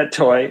pick up that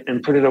toy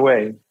and put it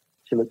away?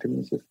 She looked at me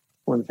and said,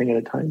 one thing at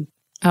a time.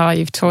 Oh,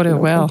 you've taught her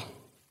well.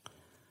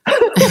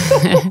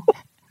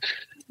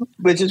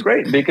 Which is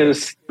great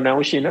because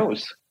now she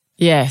knows.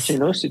 Yes. She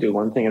knows to do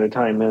one thing at a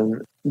time.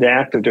 And the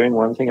act of doing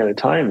one thing at a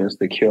time is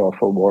the cure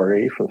for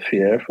worry, for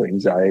fear, for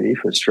anxiety,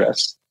 for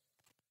stress.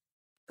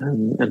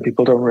 And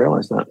people don't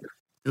realize that.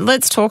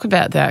 Let's talk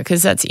about that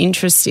because that's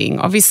interesting.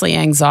 Obviously,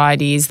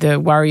 anxiety is the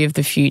worry of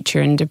the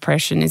future and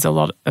depression is a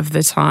lot of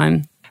the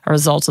time a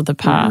result of the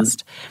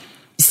past.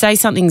 Say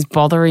something's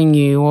bothering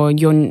you or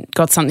you've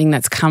got something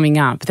that's coming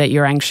up that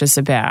you're anxious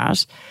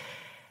about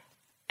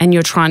and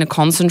you're trying to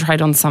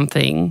concentrate on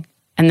something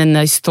and then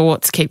those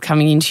thoughts keep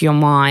coming into your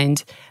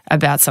mind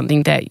about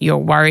something that you're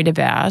worried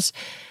about.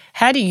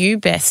 How do you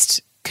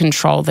best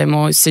control them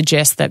or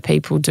suggest that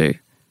people do?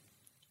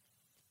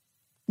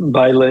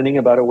 By learning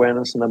about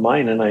awareness in the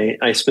mind. And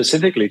I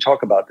specifically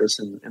talk about this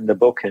in the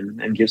book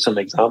and give some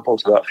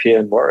examples about fear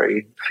and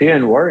worry. Fear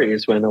and worry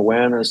is when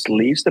awareness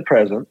leaves the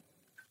present,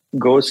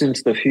 goes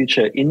into the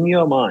future in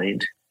your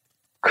mind,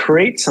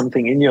 creates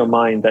something in your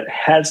mind that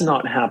has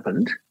not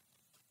happened,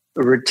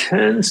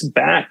 returns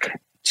back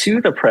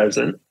to the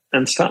present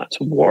and starts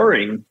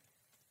worrying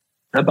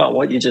about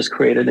what you just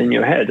created in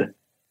your head,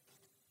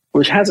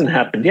 which hasn't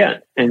happened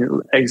yet.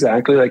 And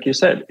exactly like you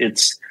said,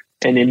 it's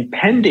an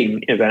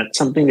impending event,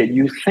 something that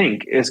you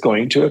think is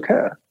going to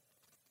occur.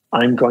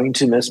 I'm going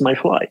to miss my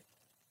flight.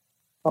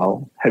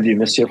 Oh, have you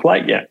missed your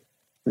flight yet?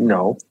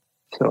 No.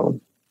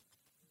 So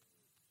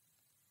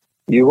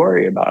you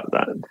worry about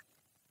that.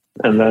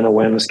 And then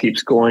awareness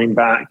keeps going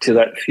back to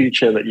that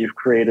future that you've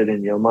created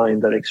in your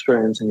mind, that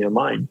experience in your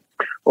mind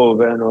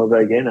over and over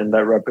again. And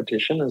that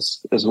repetition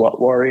is what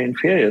worry and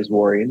fear is.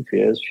 Worry and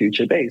fear is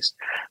future-based.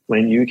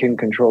 When you can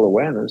control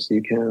awareness,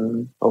 you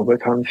can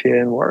overcome fear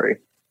and worry.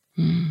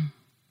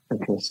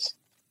 Because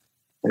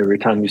every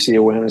time you see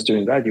awareness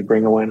doing that, you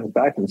bring awareness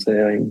back and say,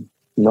 I'm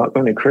not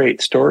going to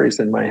create stories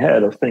in my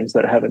head of things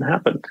that haven't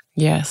happened.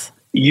 Yes.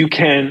 You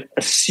can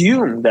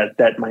assume that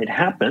that might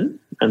happen,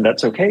 and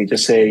that's okay.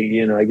 Just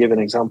say, I give an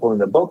example in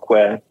the book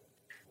where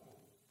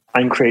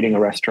I'm creating a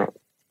restaurant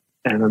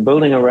and I'm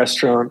building a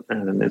restaurant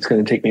and it's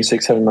going to take me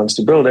 6-7 months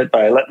to build it,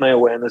 but I let my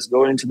awareness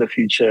go into the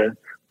future.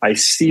 I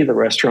see the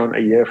restaurant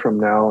a year from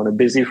now on a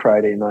busy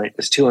Friday night.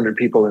 There's 200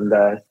 people in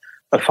there.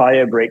 A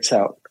fire breaks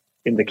out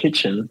in the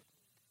kitchen.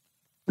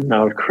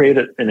 Now I've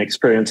created an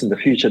experience in the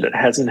future that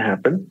hasn't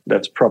happened.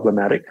 That's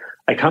problematic.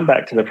 I come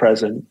back to the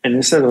present, and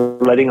instead of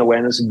letting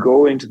awareness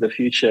go into the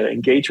future,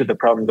 engage with the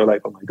problem, go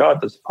like, oh my God,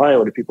 there's a fire.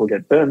 What if people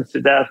get burned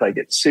to death? I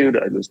get sued.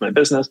 I lose my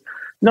business.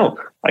 No,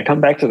 I come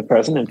back to the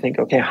present and think,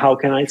 okay, how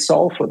can I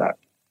solve for that?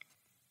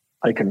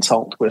 I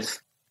consult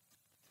with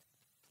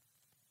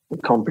a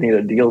company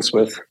that deals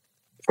with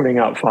putting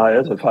out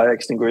fires or fire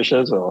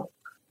extinguishers or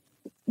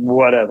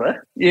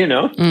whatever,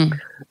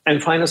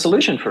 and find a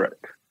solution for it.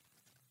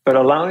 But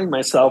allowing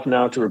myself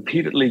now to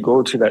repeatedly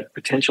go to that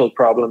potential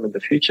problem in the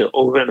future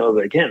over and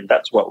over again,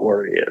 that's what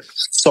worry is.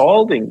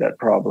 Solving that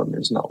problem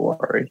is not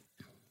worry.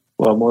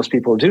 What most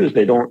people do is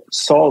they don't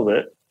solve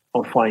it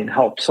or find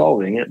help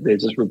solving it. They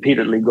just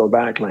repeatedly go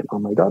back like, oh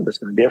my God, there's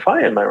going to be a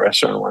fire in my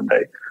restaurant one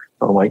day.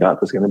 Oh my God,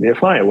 there's going to be a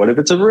fire. What if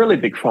it's a really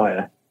big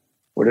fire?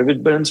 What if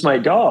it burns my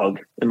dog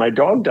and my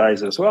dog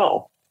dies as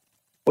well?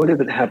 What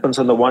if it happens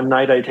on the one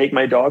night I take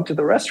my dog to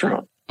the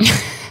restaurant?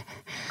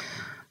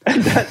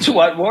 And that's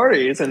what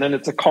worry is. And then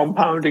it's a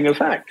compounding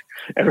effect.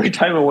 Every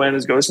time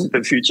awareness goes into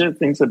the future,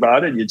 thinks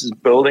about it, you're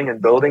just building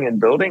and building and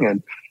building.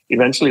 And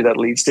eventually that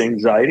leads to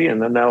anxiety.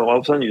 And then now all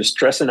of a sudden you're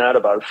stressing out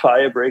about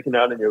fire breaking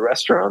out in your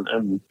restaurant.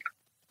 And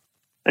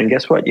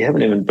guess what? You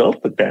haven't even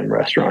built the damn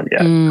restaurant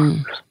yet.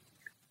 And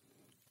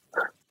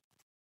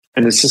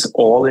it's just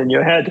all in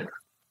your head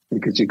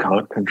because you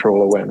can't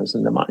control awareness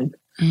in the mind.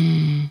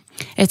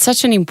 It's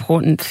such an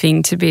important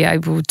thing to be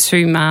able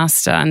to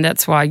master, and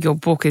that's why your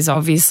book is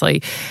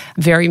obviously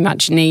very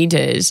much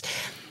needed.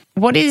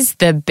 What is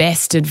the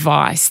best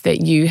advice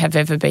that you have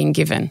ever been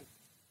given?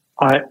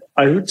 I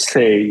would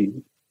say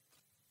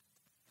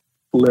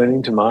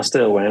learning to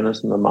master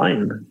awareness in the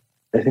mind.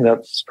 I think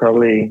that's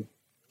probably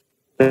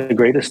the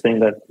greatest thing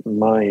that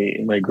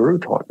my guru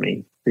taught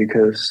me,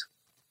 because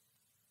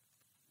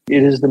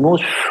it is the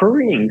most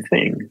freeing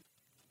thing.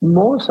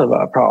 Most of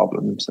our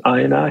problems are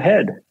in our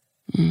head.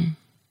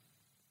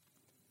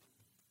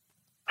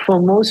 For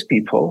most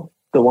people,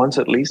 the ones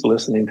at least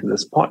listening to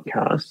this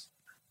podcast,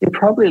 you're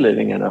probably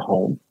living in a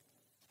home.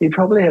 You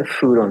probably have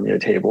food on your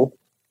table.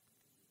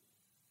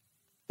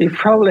 You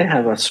probably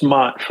have a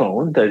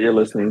smartphone that you're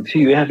listening to.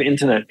 You have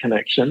internet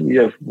connection.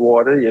 You have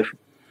water.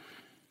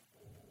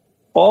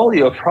 all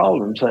your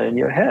problems are in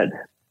your head.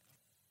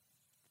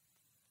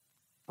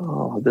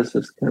 Oh, this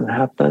is going to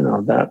happen,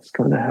 or that's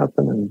going to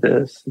happen, and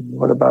this, and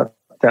what about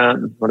that,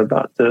 and what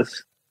about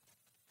this?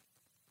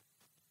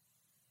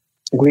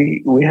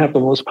 We have the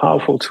most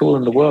powerful tool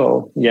in the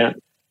world, yet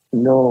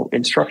no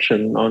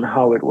instruction on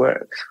how it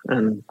works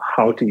and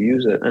how to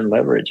use it and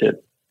leverage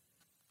it.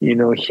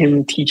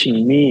 Him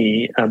teaching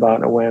me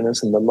about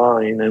awareness in the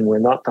mind, and we're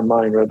not the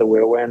mind, rather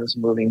we're awareness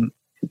moving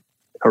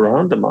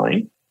around the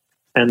mind,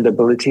 and the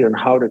ability on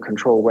how to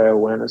control where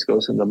awareness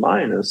goes in the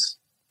mind is,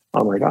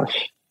 oh my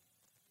gosh,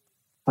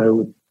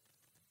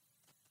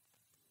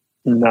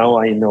 now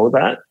I know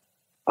that.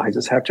 I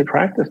just have to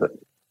practice it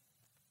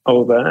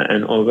over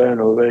and over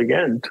and over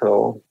again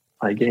till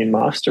I gain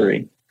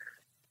mastery.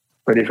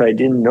 But if I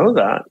didn't know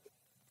that,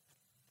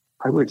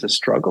 I would just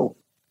struggle.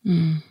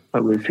 I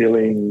would be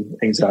feeling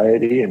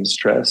anxiety and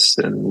stress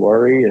and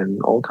worry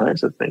and all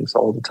kinds of things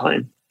all the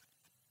time.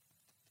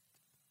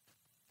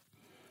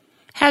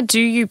 How do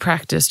you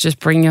practice? Just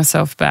bring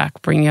yourself back.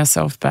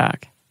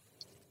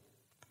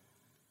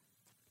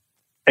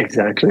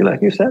 Exactly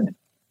like you said.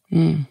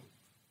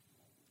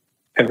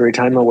 Every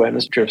time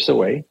awareness drifts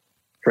away,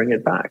 bring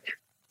it back.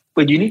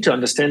 But you need to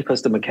understand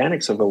first the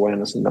mechanics of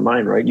awareness in the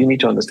mind, right? You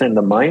need to understand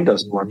the mind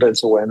doesn't wander.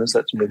 It's awareness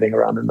that's moving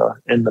around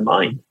in the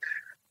mind.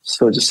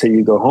 So just say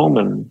you go home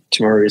and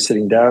tomorrow you're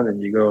sitting down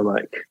and you go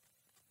like,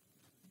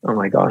 oh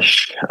my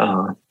gosh,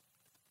 I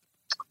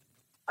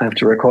have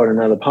to record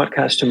another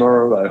podcast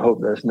tomorrow. I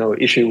hope there's no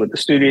issue with the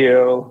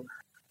studio.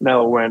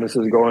 Now awareness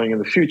is going in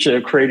the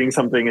future, creating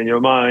something in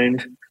your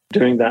mind.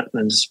 Doing that,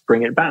 then just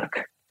bring it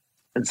back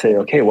and say,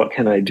 okay, what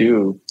can I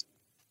do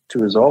to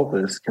resolve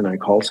this? Can I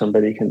call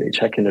somebody? Can they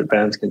check in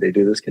advance? Can they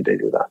do this? Can they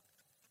do that?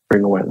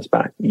 Bring awareness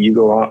back. You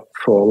go out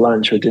for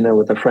lunch or dinner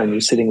with a friend. You're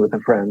sitting with a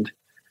friend.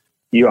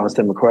 You ask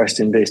them a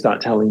question. They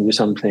start telling you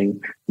something.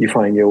 You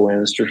find your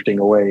awareness drifting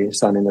away,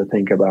 starting to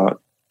think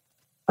about,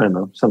 I don't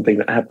know, something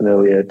that happened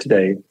earlier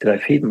today. Did I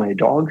feed my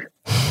dog?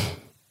 I'm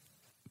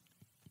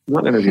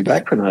not going to be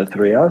back for another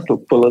 3 hours. The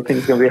little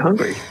thing's going to be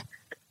hungry.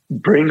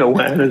 Bring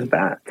awareness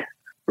back.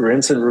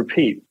 Rinse and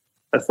repeat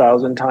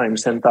 1,000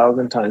 times,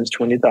 10,000 times,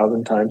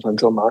 20,000 times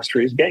until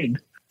mastery is gained.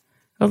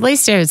 Well, at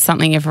least it's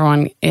something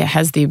everyone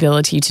has the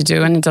ability to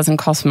do and it doesn't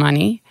cost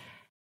money.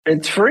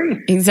 It's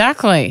free.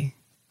 Exactly.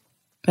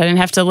 They don't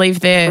have to leave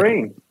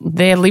their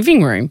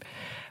living room,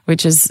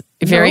 which is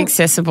very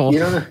accessible.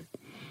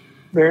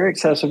 Very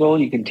accessible.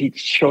 You can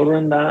teach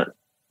children that.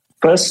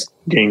 First,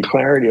 gain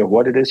clarity of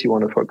what it is you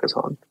want to focus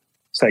on.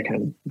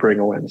 Second, bring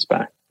awareness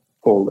back.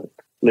 Hold it.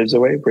 Lives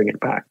away, bring it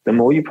back. The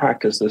more you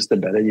practice this, the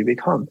better you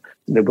become.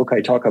 In the book,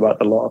 I talk about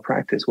the law of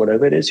practice.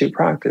 Whatever it is you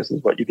practice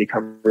is what you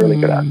become really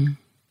good at.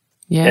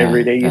 Yeah,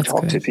 every day you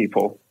talk to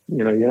people.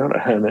 You're not a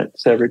hermit.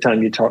 So every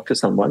time you talk to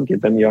someone,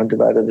 give them your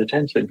undivided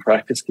attention.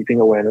 Practice keeping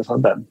awareness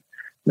on them.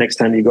 Next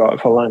time you go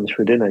out for lunch,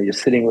 for dinner, you're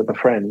sitting with a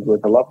friend,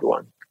 with a loved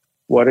one.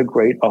 What a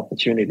great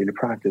opportunity to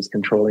practice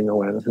controlling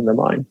awareness in the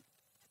mind.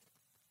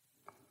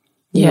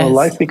 Yes.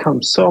 Life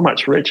becomes so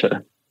much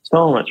richer,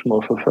 so much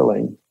more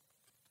fulfilling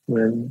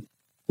when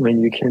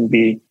you can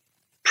be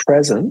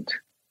present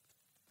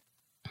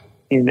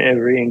in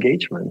every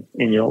engagement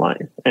in your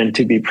life. And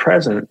to be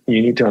present,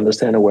 you need to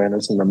understand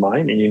awareness in the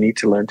mind, and you need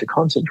to learn to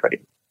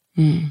concentrate.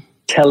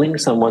 Telling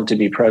someone to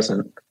be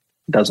present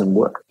doesn't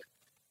work.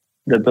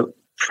 The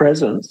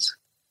presence,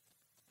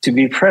 to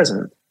be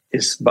present,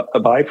 is a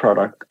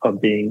byproduct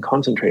of being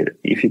concentrated.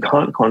 If you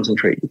can't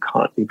concentrate, you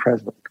can't be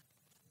present.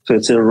 So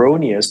it's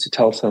erroneous to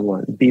tell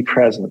someone, be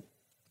present.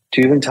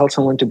 To even tell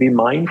someone to be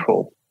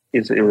mindful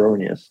is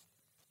erroneous.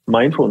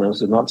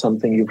 Mindfulness is not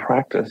something you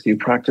practice. You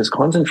practice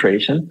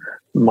concentration.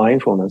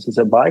 Mindfulness is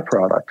a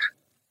byproduct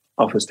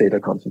of a state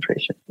of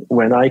concentration.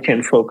 When I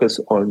can focus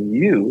on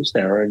you,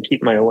 Sarah, and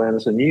keep my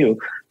awareness on you,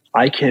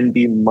 I can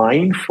be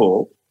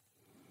mindful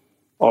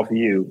of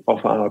you,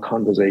 of our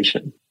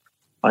conversation.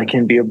 I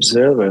can be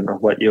observant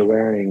of what you're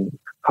wearing,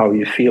 how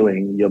you're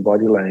feeling, your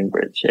body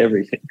language,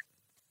 everything.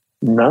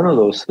 None of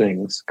those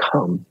things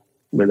come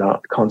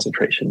without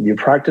concentration. You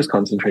practice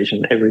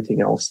concentration,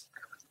 everything else,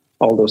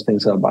 all those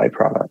things are a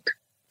byproduct.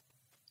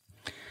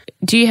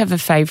 Do you have a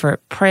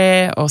favorite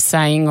prayer or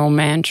saying or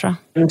mantra?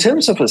 In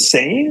terms of a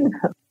saying,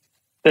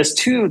 there's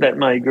two of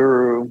my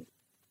gurus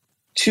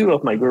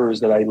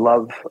that I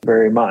love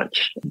very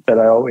much, that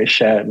I always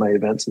share at my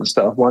events and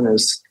stuff. One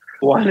is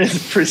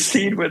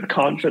proceed with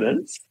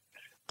confidence.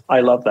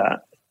 I love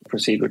that.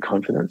 Proceed with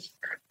confidence.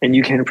 And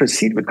you can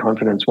proceed with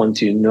confidence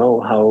once you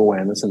know how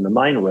awareness in the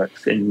mind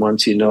works. And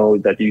once you know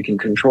that you can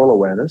control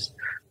awareness,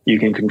 you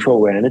can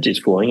control where energy is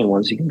flowing. And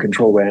once you can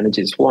control where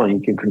energy is flowing,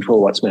 you can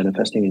control what's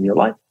manifesting in your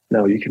life.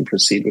 Now you can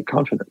proceed with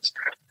confidence.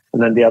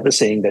 And then the other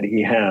saying that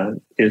he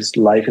had is,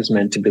 life is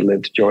meant to be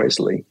lived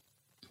joyously.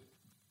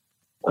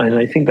 And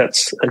I think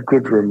that's a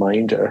good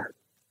reminder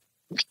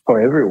for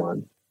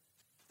everyone,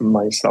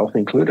 myself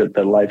included,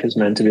 that life is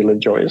meant to be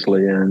lived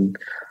joyously. And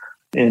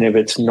if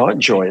it's not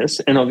joyous,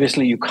 and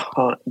obviously you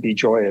can't be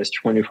joyous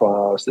 24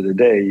 hours of the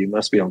day, you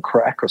must be on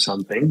crack or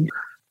something.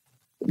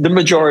 the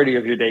majority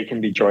of your day can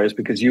be joyous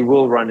because you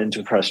will run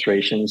into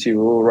frustrations.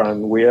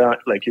 We are,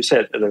 like you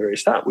said at the very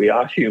start, we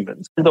are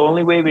humans. The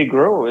only way we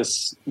grow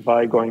is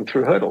by going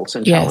through hurdles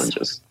and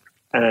challenges.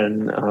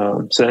 And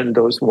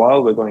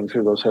while we're going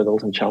through those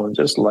hurdles and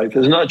challenges, life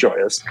is not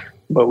joyous,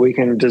 but we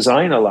can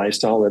design a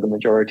lifestyle where the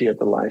majority of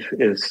the life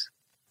is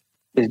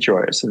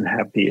joyous and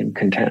happy and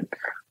content.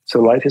 So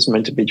life is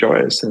meant to be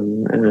joyous,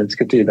 and it's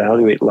good to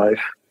evaluate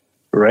life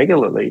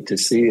regularly to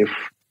see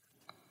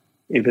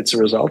if it's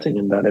resulting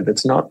in that. If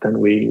it's not, then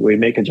we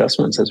make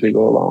adjustments as we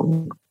go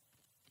along.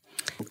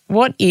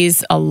 What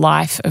is a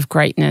life of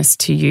greatness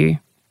to you?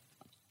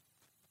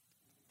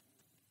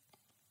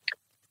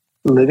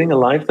 Living a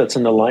life that's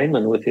in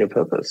alignment with your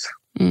purpose.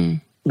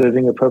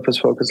 Living a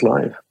purpose-focused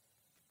life.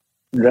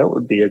 That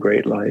would be a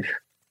great life,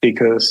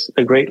 because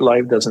a great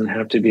life doesn't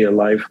have to be a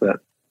life that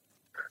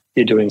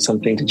you're doing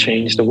something to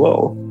change the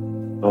world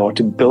or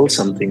to build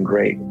something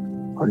great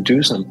or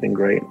do something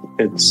great.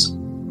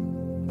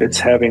 It's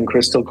having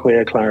crystal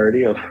clear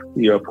clarity of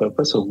your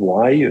purpose, of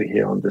why you're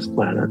here on this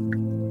planet,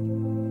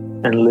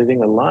 and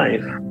living a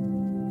life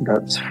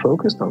that's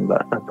focused on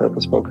that, a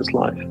purpose-focused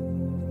life.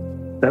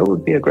 That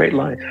would be a great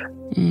life.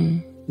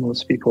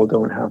 Most people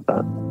don't have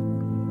that.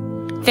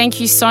 Thank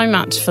you so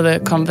much for the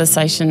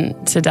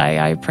conversation today.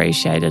 I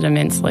appreciate it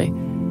immensely.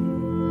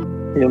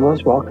 You're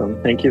most welcome.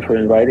 Thank you for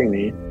inviting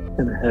me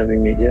and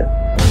having me here.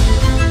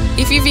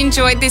 If you've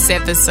enjoyed this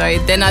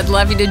episode, then I'd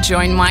love you to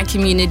join my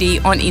community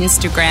on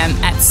Instagram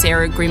at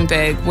Sarah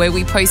Grimberg, where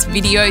we post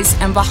videos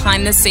and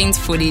behind-the-scenes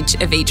footage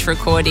of each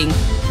recording.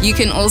 You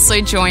can also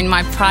join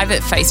my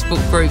private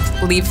Facebook group,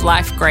 Live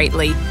Life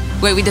Greatly,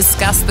 where we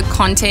discuss the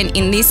content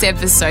in this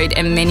episode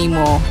and many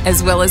more,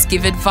 as well as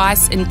give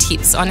advice and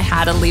tips on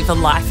how to live a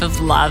life of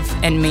love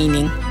and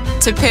meaning.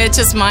 To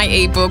purchase my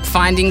ebook,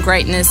 Finding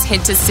Greatness,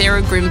 head to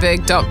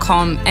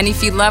sarahgrimberg.com. And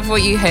if you love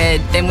what you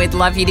heard, then we'd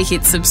love you to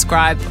hit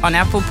subscribe on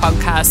Apple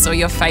Podcasts or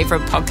your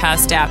favourite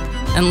podcast app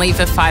and leave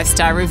a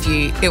 5-star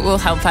review. It will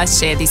help us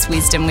share this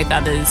wisdom with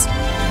others.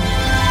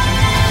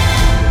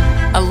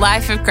 A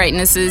Life of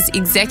Greatness's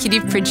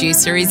executive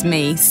producer is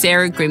me,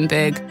 Sarah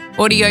Grimberg.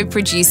 Audio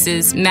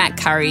producers Matt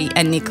Curry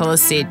and Nicola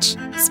Sitch.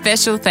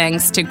 Special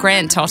thanks to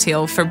Grant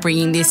Tothill for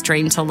bringing this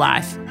dream to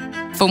life.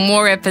 For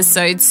more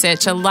episodes,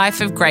 search A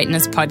Life of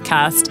Greatness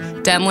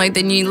podcast, download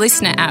the new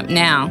Listener app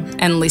now,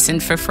 and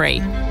listen for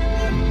free.